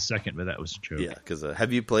it was my second, but that was a joke. Yeah, because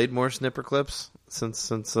have you played more Snipper Clips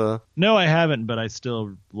since? No, I haven't, but I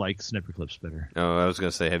still like Snipper Clips better. Oh, I was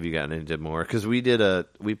gonna say, have you gotten into more? Because we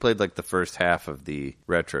played like the first half of the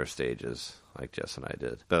retro stages, like Jess and I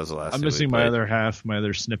did. That was the last. I'm thing missing we my played. other half, my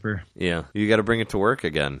other snipper. Yeah, you got to bring it to work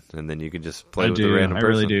again, and then you can just play I with do. a random I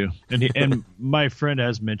person. really do. And my friend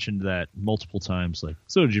has mentioned that multiple times. Like,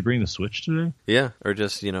 so did you bring the Switch today? Yeah, or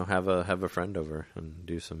just have a friend over and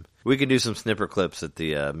do some. We could do some Snipper Clips at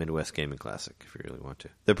the Midwest Gaming Classic if you really want to.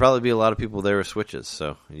 There'll probably be a lot of people there with Switches,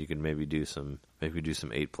 so you can maybe do some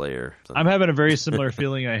 8-player. I'm having a very similar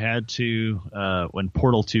feeling I had to when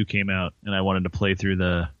Portal 2 came out, and I wanted to play through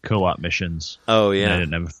the co-op missions. Oh And yeah, I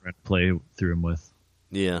didn't have a friend to play through them with.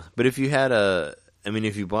 yeah. But if you had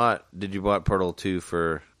did you buy Portal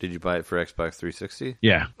 2 did you buy it for Xbox 360?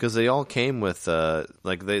 Yeah. Because they all came with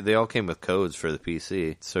they all came with codes for the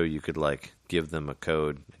PC, so you could like give them a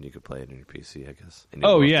code and you could play it on your PC, I guess. And you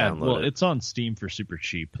Oh both yeah. download Well, it. it's on Steam for super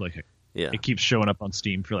cheap. Like, Yeah, it keeps showing up on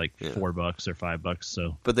Steam for like Yeah. $4 or $5.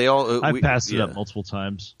 So but they all I've passed it up multiple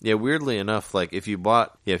times. Yeah, weirdly enough, like if you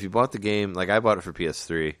bought the game, like I bought it for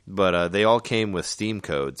PS3, but they all came with Steam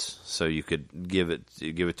codes, so you could give it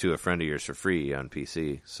to a friend of yours for free on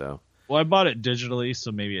PC. So, Well, I bought it digitally,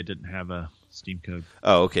 so maybe it didn't have a Steam code.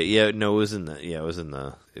 oh, okay, yeah, no, it was in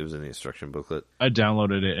the instruction booklet. I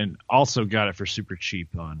downloaded it and also got it for super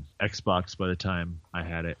cheap on Xbox by the time I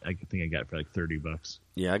had it. I think I got it for like $30.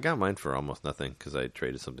 Yeah, I got mine for almost nothing because I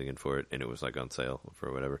traded something in for it, and it was like on sale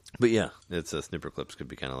for whatever. But yeah, it's Snipper Clips could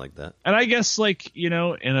be kind of like that. And I guess like, in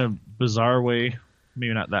a bizarre way,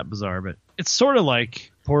 maybe not that bizarre, but it's sort of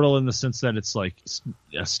like Portal in the sense that it's like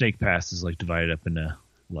a Snake Pass is like divided up into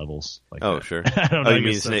levels. Like Oh, that. sure. I don't know. Oh, I you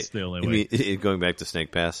mean guess that's the only way. going back to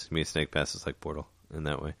Snake Pass? You mean Snake Pass is like Portal in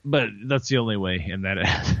that way? But that's the only way, and that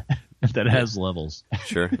that has levels.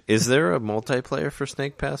 Sure. Is there a multiplayer for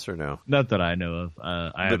Snake Pass or no? Not that I know of.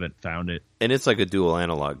 I haven't found it. And it's like a dual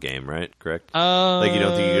analog game, right? Correct? Like you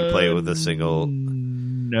don't think you could play it with a single?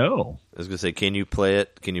 No. I was gonna say, can you play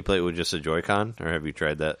it? Can you play it with just a Joy-Con, or have you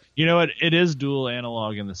tried that? You know what? It is dual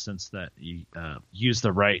analog in the sense that you use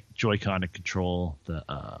the right Joy-Con to control the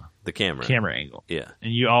The camera. camera angle. Yeah.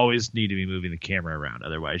 And you always need to be moving the camera around.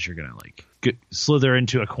 Otherwise, you're going to like slither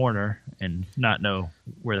into a corner and not know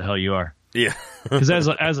where the hell you are. Yeah. Because as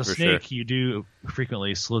a For snake, sure. you do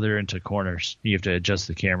frequently slither into corners. You have to adjust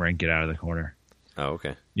the camera and get out of the corner. Oh,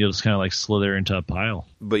 okay. You'll just kind of like slither into a pile.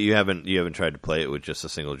 But you haven't tried to play it with just a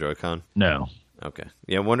single Joy-Con? No. Okay.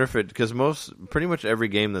 Yeah, I wonder if because pretty much every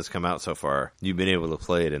game that's come out so far, you've been able to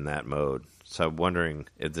play it in that mode. So I'm wondering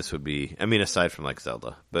if this would be, I mean, aside from like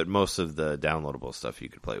Zelda, but most of the downloadable stuff you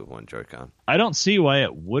could play with one Joy-Con. I don't see why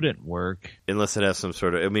it wouldn't work. Unless it has some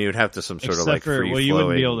sort of, I mean, it would have to some sort Except of like for, free well, you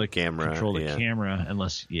wouldn't be able to camera. control the yeah. camera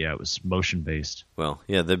unless, it was motion based. Well,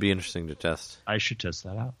 yeah, that'd be interesting to test. I should test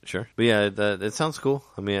that out. Sure. But yeah, it sounds cool.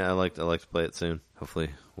 I mean, I like to play it soon.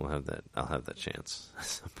 hopefully we'll have that. I'll have that chance at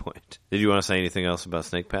some point. Did you want to say anything else about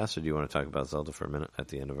Snake Pass, or do you want to talk about Zelda for a minute at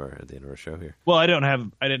the end of our show here? Well, I didn't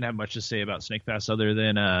have much to say about Snake Pass other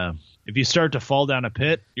than if you start to fall down a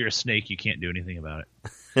pit, you're a snake. You can't do anything about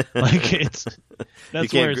it. Like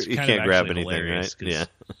that's where it's you kind can't of grab actually anything, hilarious, right? Yeah.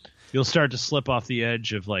 You'll start to slip off the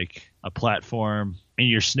edge of like a platform, and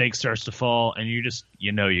your snake starts to fall, and you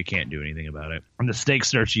can't do anything about it. And the snake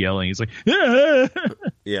starts yelling. He's like, "Ah!"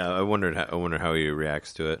 Yeah, I wonder how he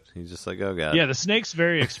reacts to it. He's just like, oh god. Yeah, the snake's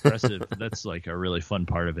very expressive. That's like a really fun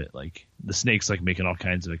part of it. Like the snake's like making all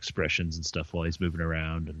kinds of expressions and stuff while he's moving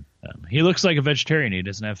around, and he looks like a vegetarian. He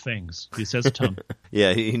doesn't have fangs. He just has a tongue.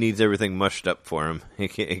 Yeah, he needs everything mushed up for him. He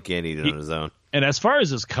can't eat it on his own. And as far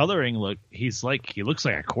as his coloring he looks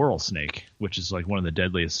like a coral snake, which is like one of the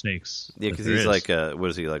deadliest snakes. Yeah, because he's like what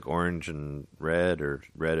is he, like orange and red, or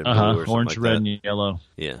red and blue, or something orange, like red, that? and yellow.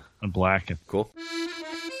 Yeah, and black. Cool.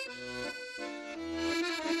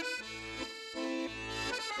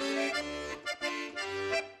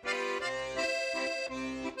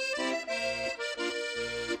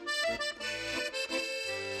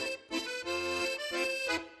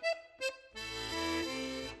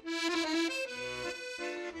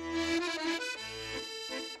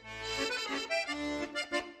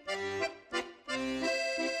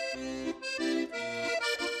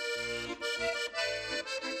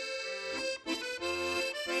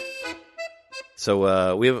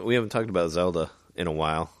 So we haven't talked about Zelda in a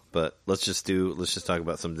while, but let's just talk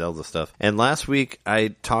about some Zelda stuff. And last week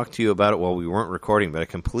I talked to you about it while we weren't recording, but I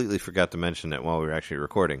completely forgot to mention it while we were actually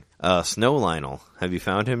recording. Snow Lionel, have you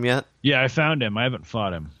found him yet? Yeah, I found him. I haven't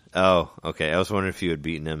fought him. Oh, okay. I was wondering if you had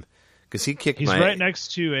beaten him. Because he's right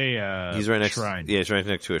next to a shrine. Yeah, he's right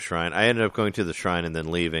next to a shrine. I ended up going to the shrine and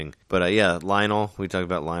then leaving. But yeah, Lionel, we talked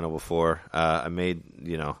about Lionel before. I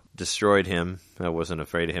destroyed him. I wasn't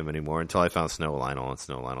afraid of him anymore until I found Snow Lionel, and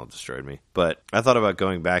Snow Lionel destroyed me. But I thought about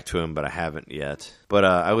going back to him, but I haven't yet. But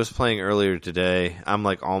I was playing earlier today. I'm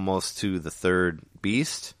like almost to the third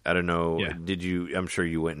beast. I don't know. Yeah. Did you? I'm sure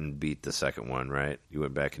you went and beat the second one, right? You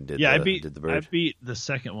went back and did. Yeah, did the bird. I beat the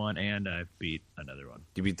second one, and I beat another one.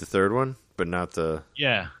 You beat the third one, but not the.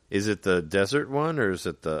 Yeah. Is it the desert one or is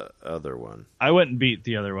it the other one? I went and beat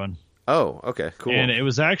the other one. Oh, okay, cool. And it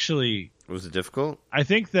was actually. Was it difficult? I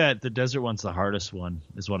think that the desert one's the hardest one,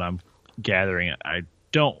 is what I'm gathering. I'm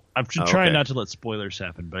trying okay. not to let spoilers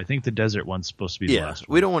happen, but I think the desert one's supposed to be the last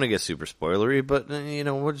one. We don't want to get super spoilery, but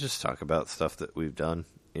we'll just talk about stuff that we've done,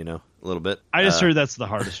 a little bit. I just heard that's the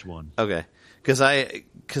hardest one. Okay. Because I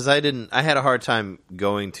had a hard time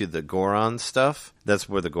going to the Goron stuff. That's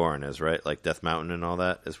where the Goron is, right? Like Death Mountain and all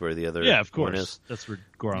that is where the other of course. one is. That's where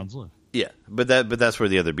Gorons live. Yeah, but that's where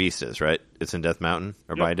the other beast is, right? It's in Death Mountain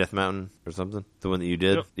or by Death Mountain or something. The one that you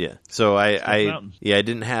did, yeah. So I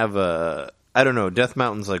didn't have I don't know. Death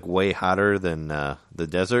Mountain's like way hotter than the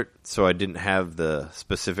desert, so I didn't have the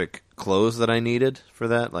specific clothes that I needed for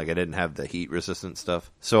that. Like I didn't have the heat resistant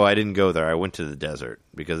stuff, so I didn't go there. I went to the desert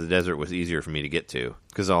because the desert was easier for me to get to.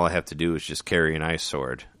 Because all I have to do is just carry an ice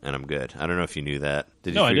sword, and I'm good. I don't know if you knew that.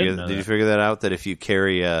 Did you figure that out? That if you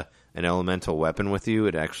carry an elemental weapon with you,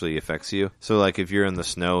 it actually affects you. So like if you're in the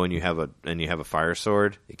snow and you have a fire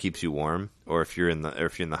sword, it keeps you warm. Or if you're in the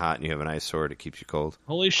hot and you have an ice sword, it keeps you cold.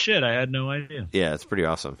 Holy shit, I had no idea. Yeah, it's pretty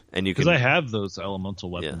awesome. And you can, because I have those elemental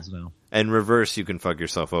weapons now. And reverse, you can fuck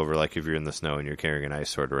yourself over. Like if you're in the snow and you're carrying an ice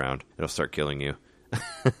sword around, it'll start killing you.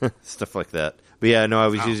 Stuff like that. But yeah, no, I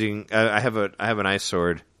was using. I have an ice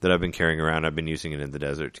sword that I've been carrying around. I've been using it in the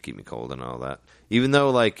desert to keep me cold and all that. Even though,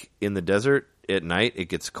 like in the desert at night, it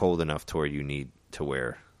gets cold enough to where you need to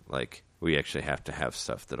wear we actually have to have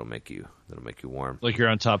stuff that'll make you warm. Like you're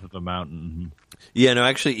on top of a mountain. Yeah, no,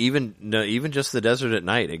 actually, even just the desert at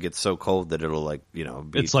night, it gets so cold that it'll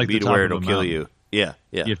it's like be to where it'll kill you. Yeah.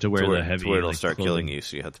 You have to wear the heavy, to where it'll start killing you,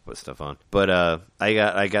 so you have to put stuff on. But I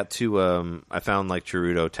got to I found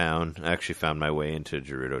Gerudo Town. I actually found my way into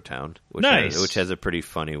Gerudo Town, which has a pretty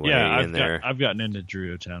funny way in there. I've gotten into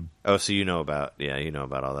Gerudo Town. Oh, so you know about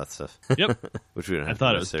all that stuff. Yep. Which we don't have I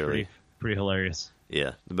thought necessarily. It was pretty hilarious.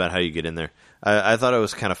 Yeah, about how you get in there. I thought it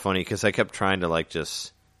was kind of funny because I kept trying to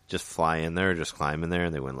just fly in there, just climb in there,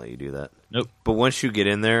 and they wouldn't let you do that. Nope. But once you get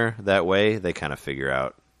in there that way, they kind of figure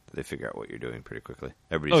out what you're doing pretty quickly.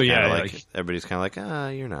 Everybody's kind of like,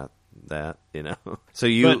 you're not that, So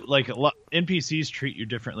but a lot NPCs treat you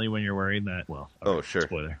differently when you're wearing that. Well, sure.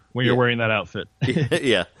 Spoiler. When you're wearing that outfit.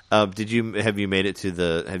 Yeah. Have you made it to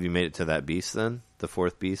that beast then? The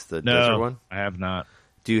fourth beast, the desert one? I have not.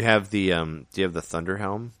 Do you have the Thunder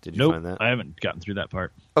Helm? Did you find that? I haven't gotten through that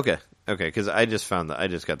part. Okay. Okay, because I just got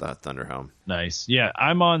the Thunder Helm. Nice. Yeah,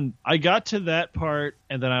 I got to that part,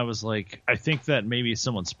 and then I was like, I think that maybe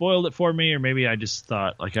someone spoiled it for me, or maybe I just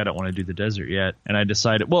thought, like, I don't want to do the desert yet. And I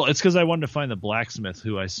decided, well, it's because I wanted to find the blacksmith,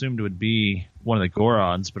 who I assumed would be one of the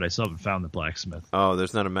Gorons, but I still haven't found the blacksmith. Oh,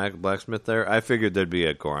 there's not a blacksmith there? I figured there'd be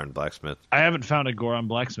a Goron blacksmith. I haven't found a Goron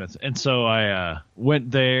blacksmith. And so I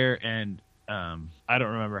went there, and I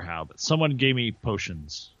don't remember how, but someone gave me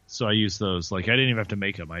potions. So I used those. Like, I didn't even have to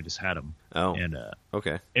make them. I just had them. Oh, and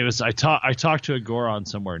okay. It was I talked to a Goron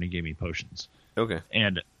somewhere, and he gave me potions. Okay.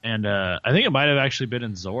 And I think it might have actually been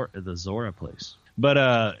in the Zora place, but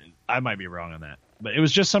I might be wrong on that. But it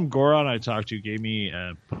was just some Goron I talked to gave me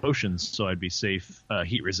potions so I'd be safe,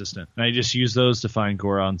 heat resistant. And I just used those to find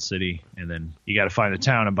Goron City, and then you got to find the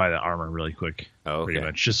town and buy the armor really quick. Oh, okay. Pretty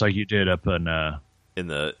much just like you did up in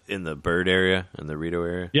the bird area, in the Rito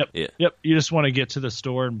area. Yep. Yeah. Yep. You just want to get to the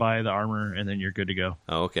store and buy the armor, and then you're good to go.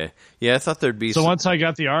 Oh, okay. Yeah, I thought there'd be. So once I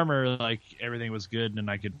got the armor, like, everything was good, and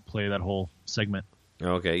I could play that whole segment.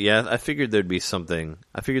 Okay. Yeah, I figured there'd be something.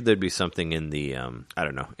 In the I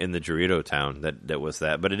don't know, in the Dorito town that was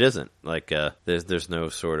that, but it isn't. Like there's no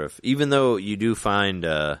sort of, even though you do find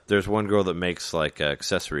there's one girl that makes like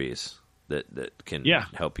accessories that can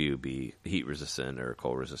help you be heat resistant or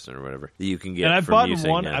cold resistant or whatever that you can get. And I from bought using,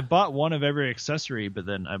 one. I bought one of every accessory, but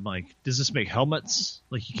then I'm like, does this make helmets?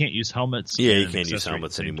 Like, you can't use helmets. Yeah, you can't use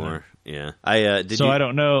helmets anymore. Yeah, I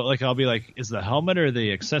don't know. Like, I'll be like, is the helmet or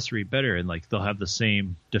the accessory better? And like, they'll have the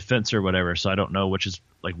same defense or whatever. So I don't know which is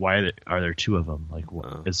like. Why are there two of them? Like,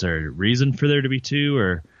 is there a reason for there to be two,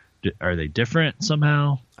 or are they different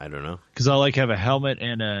somehow? I don't know. Because I'll like have a helmet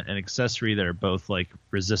and an accessory that are both like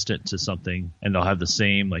resistant to something, and they'll have the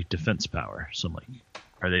same like defense power. So I'm like,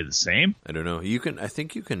 are they the same? I don't know. I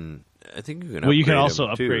think you can. Well, you can also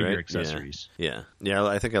upgrade upgrade right? your accessories. Yeah.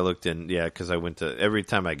 I think I looked in. Yeah, because I went to, every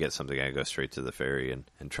time I get something, I go straight to the ferry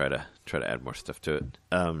and try to add more stuff to it.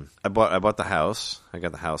 I bought the house. I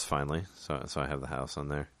got the house finally, so I have the house on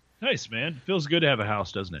there. Nice, man. Feels good to have a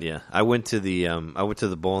house, doesn't it? Yeah, I went to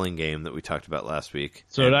the bowling game that we talked about last week.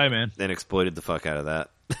 So did I, man. And exploited the fuck out of that.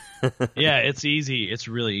 Yeah, it's easy. It's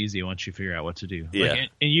really easy once you figure out what to do. Yeah, like,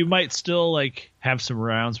 and you might still like have some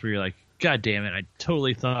rounds where you're like, God damn it! I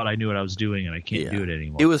totally thought I knew what I was doing, and I can't do it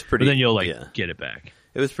anymore. It was pretty. But then you'll get it back.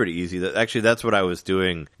 It was pretty easy. Actually, that's what I was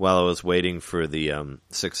doing while I was waiting for the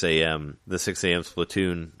 6 a.m.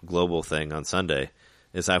 Splatoon global thing on Sunday.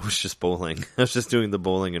 Is I was just bowling. I was just doing the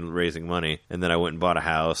bowling and raising money, and then I went and bought a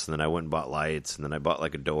house, and then I went and bought lights, and then I bought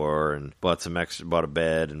like a door, and bought a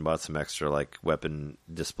bed, and bought some extra like weapon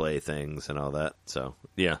display things and all that. So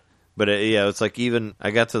yeah, but it's like, even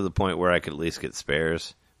I got to the point where I could at least get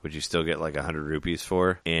spares, which you still get like 100 rupees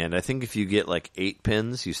for, and I think if you get like 8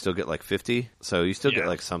 pins, you still get like 50. So you still get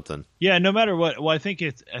like something. Yeah, no matter what. Well, I think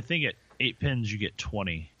at 8 pins you get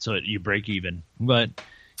 20, so you break even, but.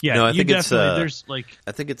 Yeah, no, I think it's there's like,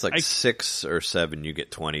 I think it's like 6 or 7 you get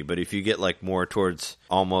 20, but if you get like more towards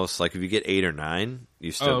almost like, if you get 8 or 9,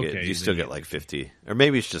 you still get like 50, or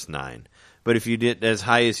maybe it's just 9. But if you did as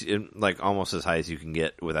high as, like almost as high as you can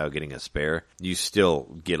get without getting a spare, you still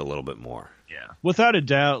get a little bit more. Yeah, without a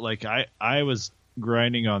doubt. Like I was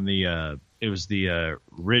grinding on the it was the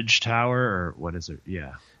Ridge Tower, or what is it?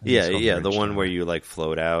 Yeah. Yeah, the one where you like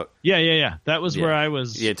float out. Yeah. That was where I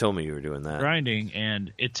was. Yeah, told me you were doing that. Grinding,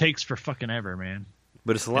 and it takes for fucking ever, man.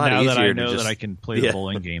 But it's a lot easier. Now that I know that I can play the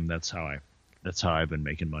bowling game, that's how I've been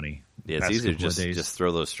making money. Yeah, it's easier to just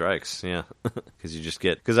throw those strikes. Yeah, because you just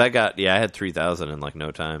get, because I had 3,000 in like no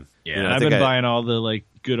time. Yeah, and I've been buying all the like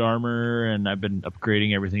good armor, and I've been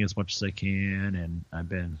upgrading everything as much as I can,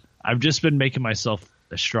 and I've just been making myself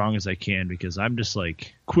as strong as I can, because I'm just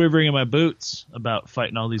like quivering in my boots about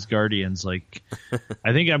fighting all these guardians. Like,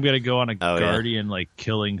 I think I'm gonna go on a guardian like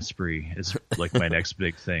killing spree. Is like my next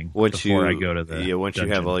big thing. Once I go to the once dungeon.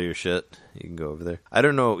 You have all your shit, you can go over there. I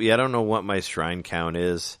don't know. Yeah, I don't know what my shrine count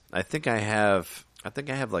is. I think I have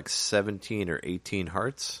like 17 or 18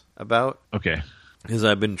 hearts about. Okay. Because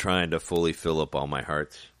I've been trying to fully fill up all my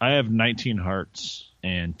hearts. I have 19 hearts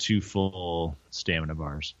and 2 full stamina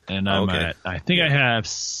bars, and I'm at, I think I have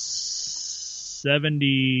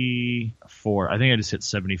 74. I think I just hit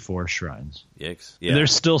 74 shrines. Yikes! Yeah, and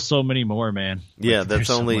there's still so many more, man. Yeah, that's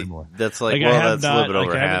only that's like, well, that's a little bit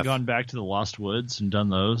over half. I haven't half. Gone back to the Lost Woods and done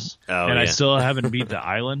those, and I still haven't beat the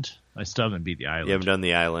island. I still haven't beat the island. You haven't done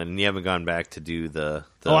the island, and you haven't gone back to do the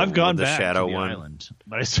I've gone back shadow to the one. island,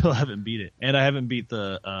 but I still haven't beat it, and I haven't beat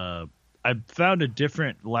the. I found a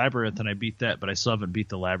different labyrinth and I beat that, but I still haven't beat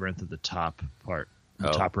the labyrinth at the top part.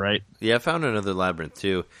 top right. Yeah, I found another labyrinth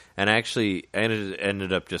too, and actually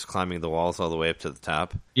ended up just climbing the walls all the way up to the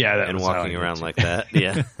top. Yeah, that and was how walking I did around too. like that.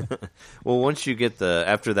 Yeah. Well, once you get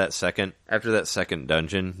after that second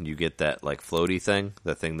dungeon, you get that like floaty thing,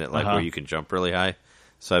 the thing that like where you can jump really high.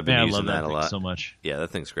 So I've been Man, I using love that a thing lot. so much. Yeah,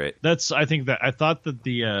 that thing's great. I thought that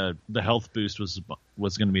the health boost was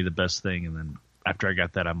going to be the best thing, and then after I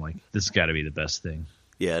got that, I'm like, this has got to be the best thing.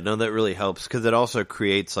 Yeah, no, that really helps because it also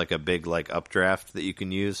creates like a big like updraft that you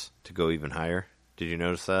can use to go even higher. Did you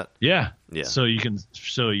notice that? Yeah. Yeah. So you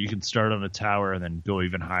can start on a tower and then go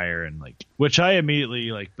even higher, and like, which I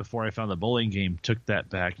immediately, like, before I found the bowling game, took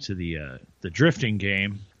that back to the drifting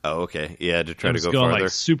game. Oh, okay. Yeah, to try It to was go going farther.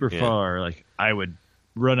 like super Yeah. far. Like I would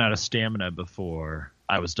run out of stamina before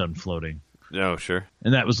I was done floating, Oh, sure.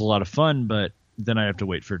 and that was a lot of fun. But then I have to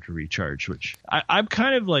wait for it to recharge, which I'm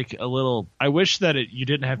kind of like a little. I wish that you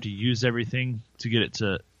didn't have to use everything to get it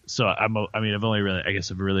to. So I've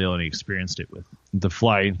really only experienced it with the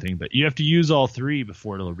flying thing, but you have to use all three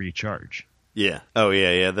before it'll recharge. Yeah. Oh,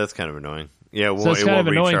 yeah. That's kind of annoying. Yeah, So it's it kind won't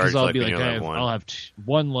of annoying recharge because I'll like be when like, you only have one. I'll have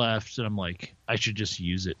one left, and I'm like, I should just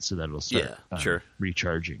use it so that it'll start sure.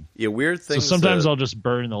 recharging. Yeah, weird things. So sometimes I'll just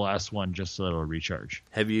burn the last one just so that it'll recharge.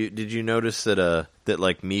 Did you notice that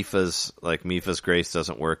like Mipha's Grace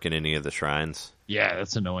doesn't work in any of the shrines? Yeah,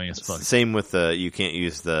 that's annoying as fuck. Same with you can't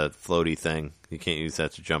use the floaty thing. You can't use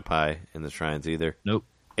that to jump high in the shrines either. Nope.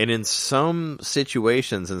 And in some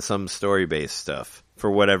situations and some story-based stuff, for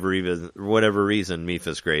whatever reason,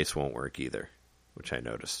 Mipha's Grace won't work either, which I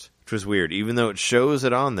noticed. Which was weird. Even though it shows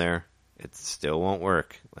it on there, it still won't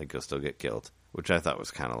work. Like, you'll still get killed. Which I thought was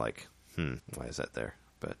kind of like, why is that there?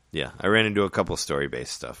 But yeah, I ran into a couple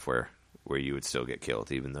story-based stuff where you would still get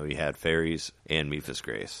killed, even though you had fairies and Mipha's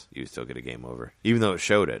Grace. You would still get a game over. Even though it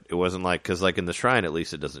showed it. It wasn't like, because like in the shrine, at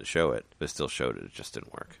least it doesn't show it. But it still showed it. It just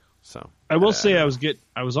didn't work. So I will say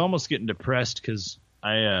I was almost getting depressed because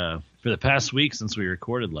for the past week since we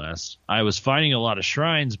recorded last, I was finding a lot of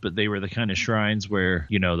shrines, but they were the kind of shrines where,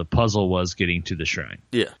 the puzzle was getting to the shrine.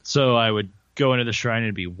 Yeah. So I would go into the shrine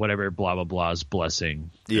and be whatever blah blah blah's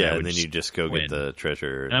blessing. Yeah, and then you just go get the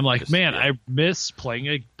treasure. And I'm like, man, I miss playing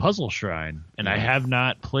a puzzle shrine, and I have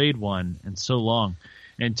not played one in so long.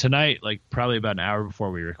 And tonight, like probably about an hour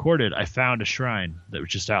before we recorded, I found a shrine that was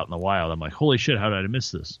just out in the wild. I'm like, holy shit, how did I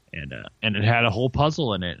miss this? And it had a whole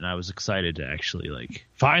puzzle in it, and I was excited to actually like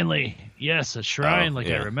finally, yes, a shrine.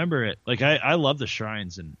 I remember it. Like I love the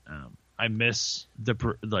shrines, and I miss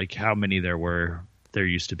how many there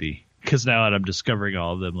used to be. Because now that I'm discovering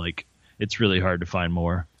all of them, like it's really hard to find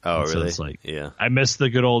more. Oh, and really? So it's like, yeah. I miss the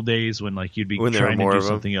good old days when like you'd be trying to do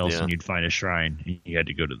something else yeah. and you'd find a shrine and you had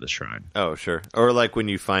to go to the shrine. Oh, sure. Or like when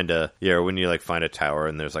you find a tower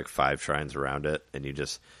and there's like 5 shrines around it, and you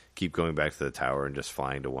just keep going back to the tower and just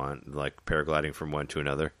flying to one, like paragliding from one to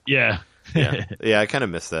another. Yeah. Yeah, I kind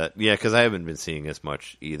of miss that. Yeah, because I haven't been seeing as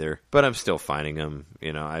much either, but I'm still finding them.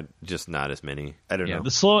 I just not as many. I don't know.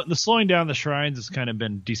 The slowing down the shrines has kind of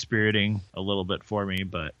been dispiriting a little bit for me,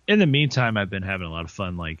 but in the meantime, I've been having a lot of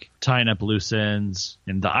fun, like tying up loose ends,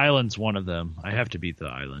 and the island's one of them. I have to beat the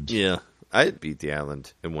island. Yeah, I beat the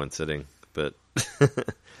island in one sitting, but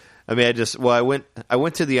I mean, I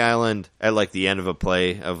went to the island at like the end of a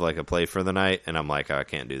play for the night, and I'm like, oh, I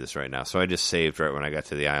can't do this right now. So I just saved right when I got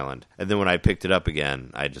to the island. And then when I picked it up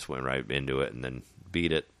again, I just went right into it and then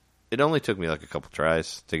beat it. It only took me like a couple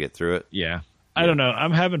tries to get through it. Yeah. I don't know.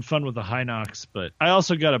 I'm having fun with the Hinox, but I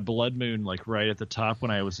also got a blood moon like right at the top when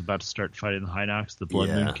I was about to start fighting the Hinox. The blood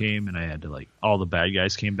moon came, and I had to all the bad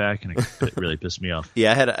guys came back, and it really pissed me off.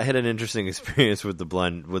 Yeah, I had an interesting experience with the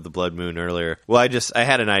blood moon earlier. Well, I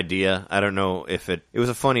had an idea. I don't know if it was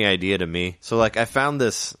a funny idea to me. So like I found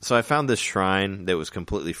this shrine that was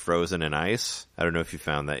completely frozen in ice. I don't know if you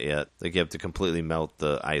found that yet. Like you have to completely melt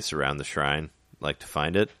the ice around the shrine, like to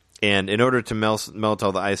find it. And in order to melt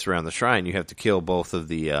all the ice around the shrine, you have to kill both of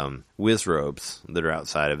the Wizrobes that are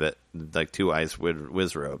outside of it, like 2 ice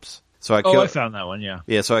Wizrobes. So I found that one, yeah.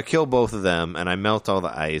 Yeah, so I kill both of them, and I melt all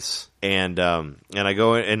the ice, and I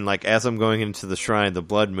go in, and like as I'm going into the shrine, the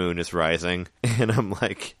blood moon is rising, and I'm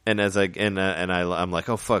like, I'm like,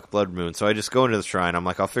 oh fuck, blood moon. So I just go into the shrine. I'm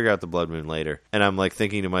like, I'll figure out the blood moon later, and I'm like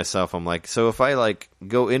thinking to myself, I'm like, so if I like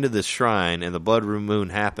go into this shrine and the blood moon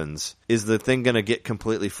happens, is the thing gonna get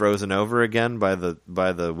completely frozen over again by the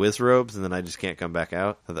Wizrobes, and then I just can't come back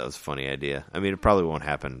out? I thought that was a funny idea. I mean, it probably won't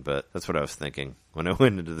happen, but that's what I was thinking when I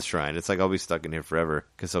went into the shrine. It's like I'll be stuck in here forever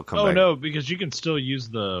because he'll come back. Oh no, because you can still use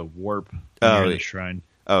the warp in the shrine.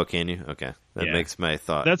 Oh, can you? Okay, that Yeah. makes my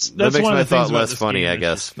thought. That's that makes one of my the things thought about less this funny, game I that's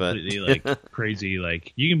guess. just But completely like crazy.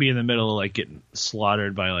 Like you can be in the middle of like getting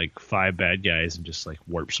slaughtered by like 5 bad guys and just like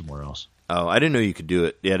warp somewhere else. oh, I didn't know you could do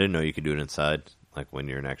it. Yeah, I didn't know you could do it inside, like when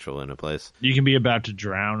you're in a place. You can be about to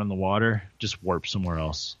drown in the water, just warp somewhere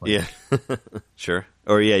else. Like, Yeah, sure.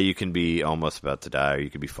 Or yeah, you can be almost about to die, or you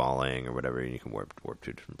could be falling, or whatever, and you can warp to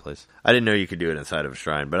a different place. I didn't know you could do it inside of a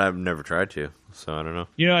shrine, but I've never tried to, so I don't know.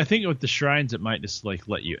 You know, I think with the shrines, it might just like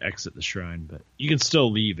let you exit the shrine, but you can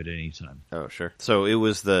still leave at any time. Oh, sure. So it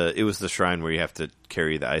was the shrine where you have to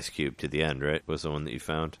carry the ice cube to the end, right? Was the one that you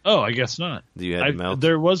found? Oh, I guess not. That you had to melt?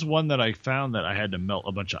 There was one that I found that I had to melt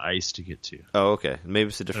a bunch of ice to get to. Oh, okay. Maybe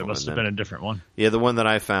it's a It different must one have then. been a different one. Yeah, the one that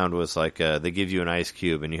I found was like they give you an ice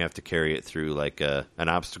cube and you have to carry it through like an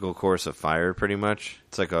obstacle course of fire, pretty much.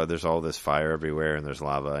 It's like there's all this fire everywhere and there's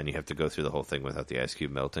lava, and you have to go through the whole thing without the ice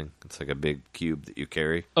cube melting. It's like a big cube that you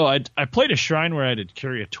carry. Oh, I played a shrine where I had to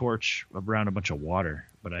carry a torch around a bunch of water,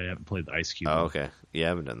 but I haven't played the ice cube. Oh, one. okay. Yeah, I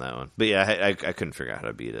haven't done that one. But yeah, I couldn't figure out how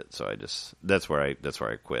to beat it, so that's where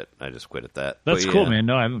I quit. I just quit at that. That's But cool, yeah. man.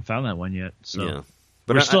 No, I haven't found that one yet. So Yeah.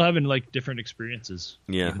 we're I- still having like different experiences.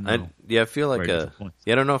 Yeah, even I though feel we're like at different points.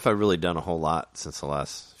 I don't know if I've really done a whole lot since the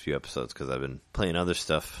last few episodes because I've been playing other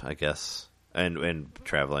stuff, I guess, and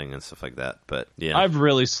traveling and stuff like that. But yeah, I've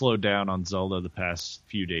really slowed down on Zelda the past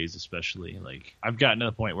few days, especially. Like I've gotten to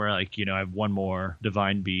the point where like, you know, I have one more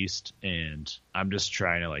Divine Beast and I'm just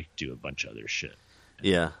trying to like do a bunch of other shit.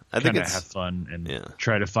 yeah, I think Kind of it's have fun and yeah.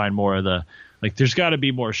 try to find more of the like there's got to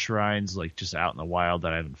be more shrines like just out in the wild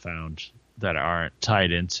that I haven't found that aren't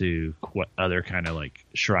tied into other kind of like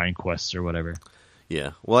shrine quests or whatever.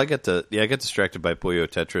 Yeah, well, I got distracted by Puyo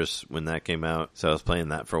Tetris when that came out, so I was playing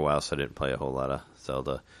that for a while, so I didn't play a whole lot of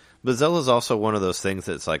Zelda. But Zelda's also one of those things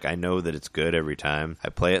that's like I know that it's good every time I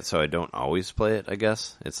play it, so I don't always play it. I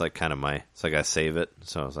guess it's like kind of it's like I save it,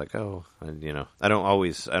 so I was like, oh, I don't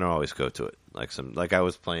always go to it. I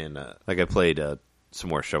was playing, I played some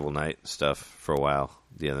more Shovel Knight stuff for a while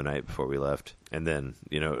the other night before we left. And then,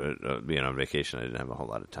 being on vacation, I didn't have a whole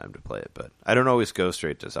lot of time to play it. But I don't always go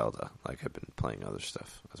straight to Zelda. Like, I've been playing other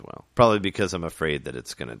stuff as well. Probably because I'm afraid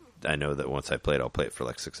that I know that once I play it, I'll play it for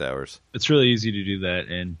like 6 hours. It's really easy to do that.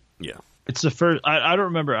 And Yeah. it's the first, I don't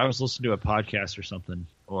remember, I was listening to a podcast or something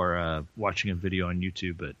or watching a video on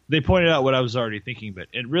YouTube, but they pointed out what I was already thinking. But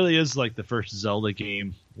it really is like the first Zelda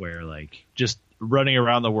game where like just running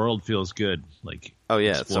around the world feels good. Like, Oh,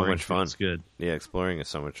 yeah, it's so exploring much fun. feels good. Yeah, exploring is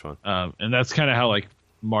so much fun. And that's kind of how like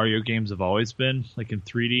Mario games have always been, like in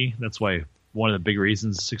 3D. That's why one of the big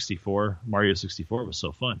reasons Mario 64 was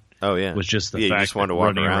so fun. Oh, yeah. Was just the you fact just wanted that to walk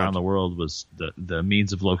running around. around the world was the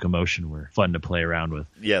means of locomotion were fun to play around with.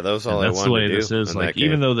 Yeah, that was all And I that's wanted the way to do. this is. in Like that game.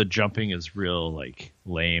 even though the jumping is real like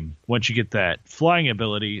lame, once you get that flying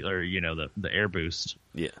ability or the air boost,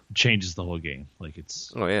 Yeah. it changes the whole game. Like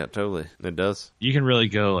it's Oh, yeah, totally. It does. you can really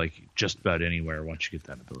go like just about anywhere once you get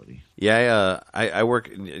that ability. Yeah, I work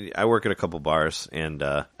at a couple bars, and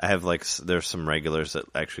I have there's some regulars that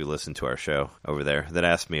actually listen to our show over there that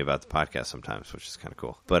ask me about the podcast sometimes, which is kind of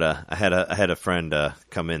cool. But I had a friend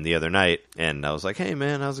come in the other night, and I was like, "Hey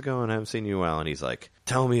man, how's it going? I haven't seen you in a while." And he's like,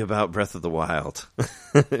 "Tell me about Breath of the Wild."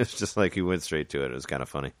 It's just like he went straight to it. It was kind of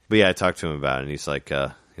funny. But yeah, I talked to him about it, and he's like,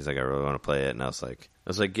 "I really want to play it." And I was like,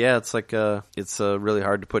 yeah, it's really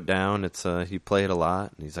hard to put down. It's you play it a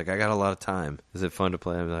lot. And he's like, I got a lot of time. Is it fun to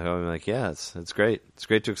play? I'm like, yeah, it's great. It's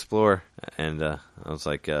great to explore. And I was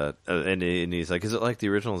like, and he's like, is it like the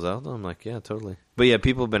original Zelda? I'm like, yeah, totally. But yeah,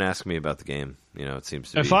 people have been asking me about the game. It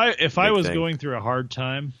seems to be. If I big was thing. going through a hard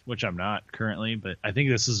time, which I'm not currently, but I think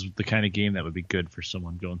this is the kind of game that would be good for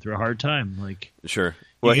someone going through a hard time. Like, Sure.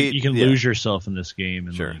 you can lose yourself in this game,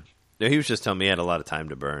 and Sure. like, Yeah, he was just telling me he had a lot of time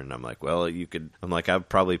to burn. And I'm like, well, you could. I'm like, I've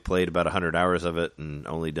probably played about 100 hours of it and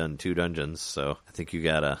only done 2 dungeons. So I think you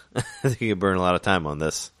gotta. I think you can burn a lot of time on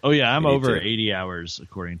this. oh yeah, I'm You need over to. 80 hours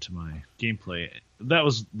according to my gameplay. That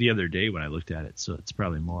was the other day when I looked at it, so it's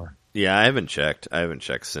probably more. Yeah, I haven't checked.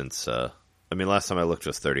 Since. Last time I looked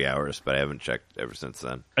was 30 hours, but I haven't checked ever since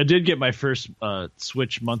then. I did get my first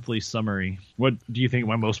Switch monthly summary. What do you think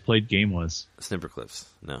my most played game was? Snippercliffs.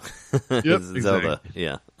 No. Yep, Zelda. exactly.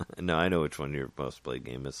 Yeah. No, I know which one your most played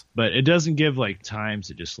game is. But it doesn't give like times;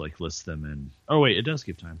 it just like lists them in. Oh wait, it does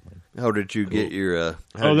give time played. How did you get your?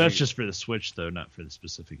 That's just for the Switch though, not for the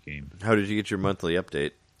specific game. How did you get your monthly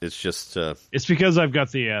update? It's just. It's because I've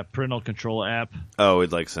got the parental control app.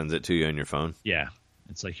 It sends it to you on your phone. Yeah,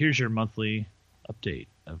 it's like here's your monthly update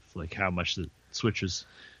of like how much the Switch is,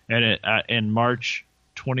 and it in March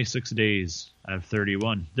 26 days I have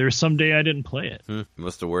 31. There's some day I didn't play it.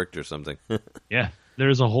 Must have worked or something. Yeah,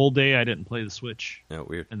 There's a whole day I didn't play the Switch. Yeah,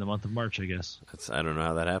 weird. In the month of March, I guess. I don't know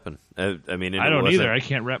how that happened. I mean, I don't either. I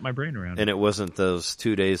can't wrap my brain around it. And it wasn't those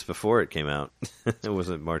 2 days before it came out. It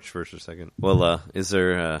wasn't March 1st or 2nd. Well, is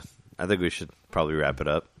there... I think we should probably wrap it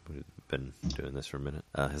up. We've been doing this for a minute.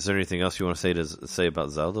 Is there anything else you want to say about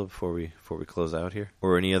Zelda before we close out here?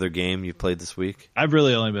 Or any other game you played this week? I've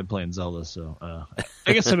really only been playing Zelda, so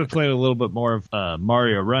I guess I've been playing a little bit more of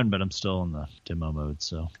Mario Run, but I'm still in the demo mode,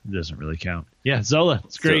 so it doesn't really count. Yeah, Zelda,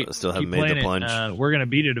 it's great. Still haven't Keep made the plunge. We're going to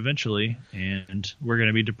beat it eventually, and we're going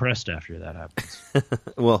to be depressed after that happens.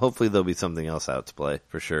 Well, hopefully there'll be something else out to play,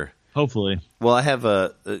 for sure. Hopefully. Well, I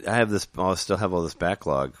still have all this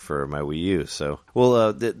backlog for my Wii U. So,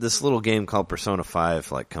 this little game called Persona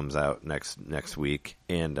 5 comes out next week,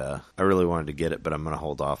 and I really wanted to get it, but I'm going to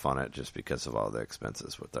hold off on it just because of all the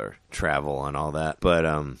expenses with our travel and all that. But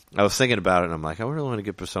I was thinking about it, and I'm like, I really want to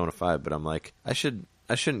get Persona 5, but I'm like, I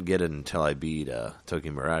shouldn't get it until I beat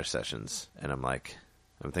Tokyo Mirage Sessions, and I'm like,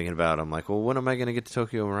 well, when am I going to get to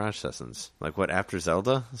Tokyo Mirage Sessions? Like, what, after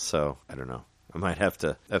Zelda? So, I don't know. I might have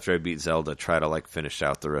to, after I beat Zelda, try to finish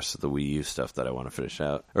out the rest of the Wii U stuff that I want to finish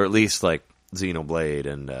out. Or at least Xenoblade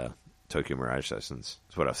and Tokyo Mirage Sessions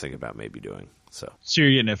is what I was thinking about maybe doing. So you're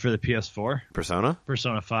getting it for the PS4?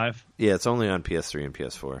 Persona 5? Yeah, it's only on PS3 and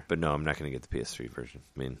PS4. But no, I'm not going to get the PS3 version.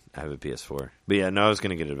 I mean, I have a PS4. But yeah, no, I was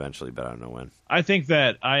going to get it eventually, but I don't know when. I think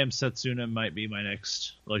that I Am Setsuna might be my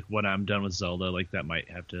next, when I'm done with Zelda, that might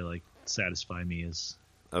have to, satisfy me as...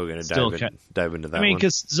 Oh, we're going to dive into that one? I mean,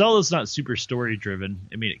 because Zelda's not super story-driven.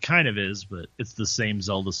 I mean, it kind of is, but it's the same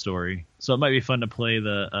Zelda story. So it might be fun to play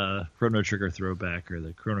the Chrono Trigger throwback or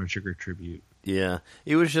the Chrono Trigger tribute. Yeah,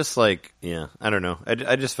 it was just I don't know.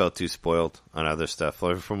 I just felt too spoiled on other stuff.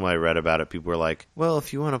 From what I read about it, people were like, well,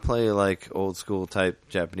 if you want to play old school type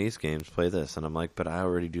Japanese games, play this. And I'm like, but I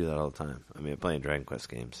already do that all the time. I mean, I'm playing Dragon Quest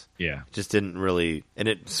games. Yeah. Just didn't really, and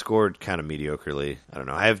it scored kind of mediocrely. I don't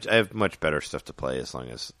know. I have much better stuff to play as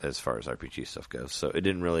far as RPG stuff goes. So it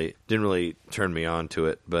didn't really turn me on to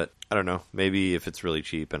it, but I don't know. Maybe if it's really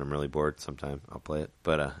cheap and I'm really bored sometime, I'll play it.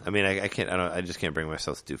 But I mean, I just can't bring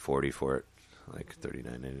myself to do $40 for it.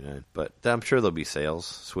 $39.99, but I'm sure there'll be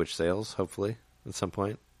Switch sales, hopefully at some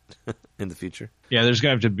point in the future. Yeah, there's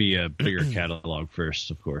gonna have to be a bigger catalog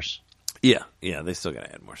first, of course. Yeah, they still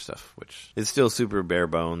gotta add more stuff, which is still super bare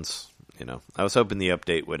bones. I was hoping the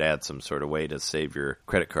update would add some sort of way to save your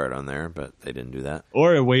credit card on there, but they didn't do that,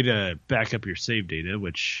 or a way to back up your save data,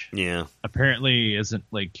 which apparently isn't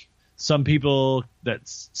some people that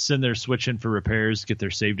send their Switch in for repairs get their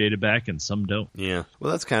save data back, and some don't. Yeah. Well,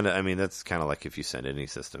 that's kind of like if you send any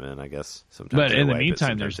system in, I guess. Sometimes but in the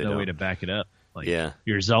meantime, there's no way to back it up.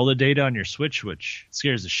 Your Zelda data on your Switch, which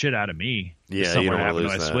scares the shit out of me. Yeah, if something happened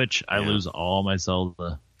to my Switch, I lose all my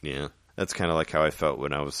Zelda. Yeah. That's kind of like how I felt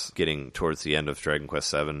when I was getting towards the end of Dragon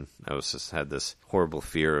Quest VII. I had this horrible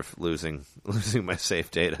fear of losing my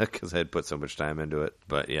save data because I had put so much time into it.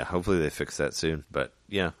 But yeah, hopefully they fix that soon. But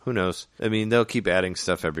yeah, who knows? I mean, they'll keep adding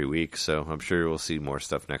stuff every week, so I'm sure we'll see more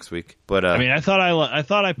stuff next week. But I mean, I thought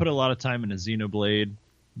I put a lot of time into Xenoblade,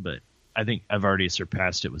 but I think I've already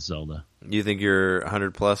surpassed it with Zelda. You think you're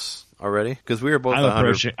 100 plus already? Because we were both.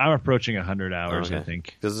 I'm approaching 100 hours. I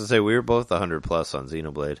think. Because I say we were both 100 plus on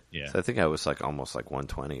Xenoblade. Yeah. So I think I was almost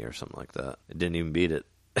 120 or something like that. I didn't even beat it.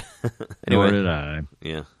 Nor did I.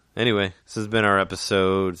 Yeah. Anyway, this has been our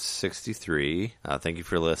episode 63. Thank you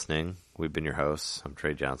for listening. We've been your hosts. I'm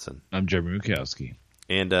Trey Johnson. I'm Jeremy Mukowski.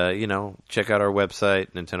 And, check out our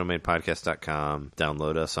website, NintendoMadePodcast.com.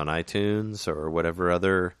 Download us on iTunes or whatever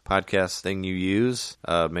other podcast thing you use.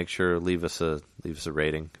 Make sure leave us a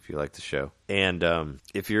rating if you like the show. And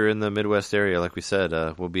if you're in the Midwest area, like we said,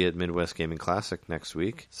 we'll be at Midwest Gaming Classic next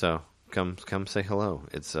week. So come say hello.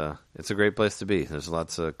 It's a great place to be. There's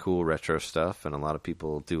lots of cool retro stuff and a lot of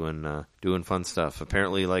people doing fun stuff.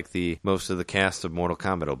 Apparently, most of the cast of Mortal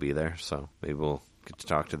Kombat will be there. So maybe we'll get to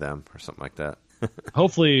talk to them or something like that.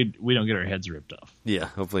 Hopefully we don't get our heads ripped off. Yeah,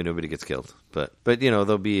 hopefully nobody gets killed. But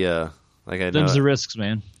there'll be I know them's the risks,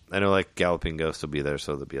 man. I know Galloping Ghost will be there,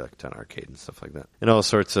 so there'll be a ton of arcade and stuff like that, and all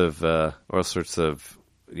sorts of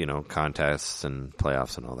contests and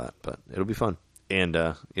playoffs and all that. But it'll be fun. And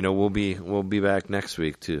we'll be back next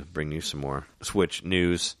week to bring you some more Switch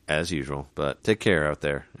news as usual. But take care out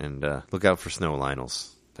there and look out for snow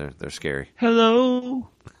Lionels. They're scary. Hello.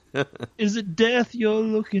 Is it death you're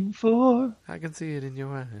looking for? I can see it in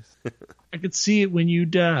your eyes. I can see it when you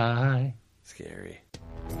die. Scary.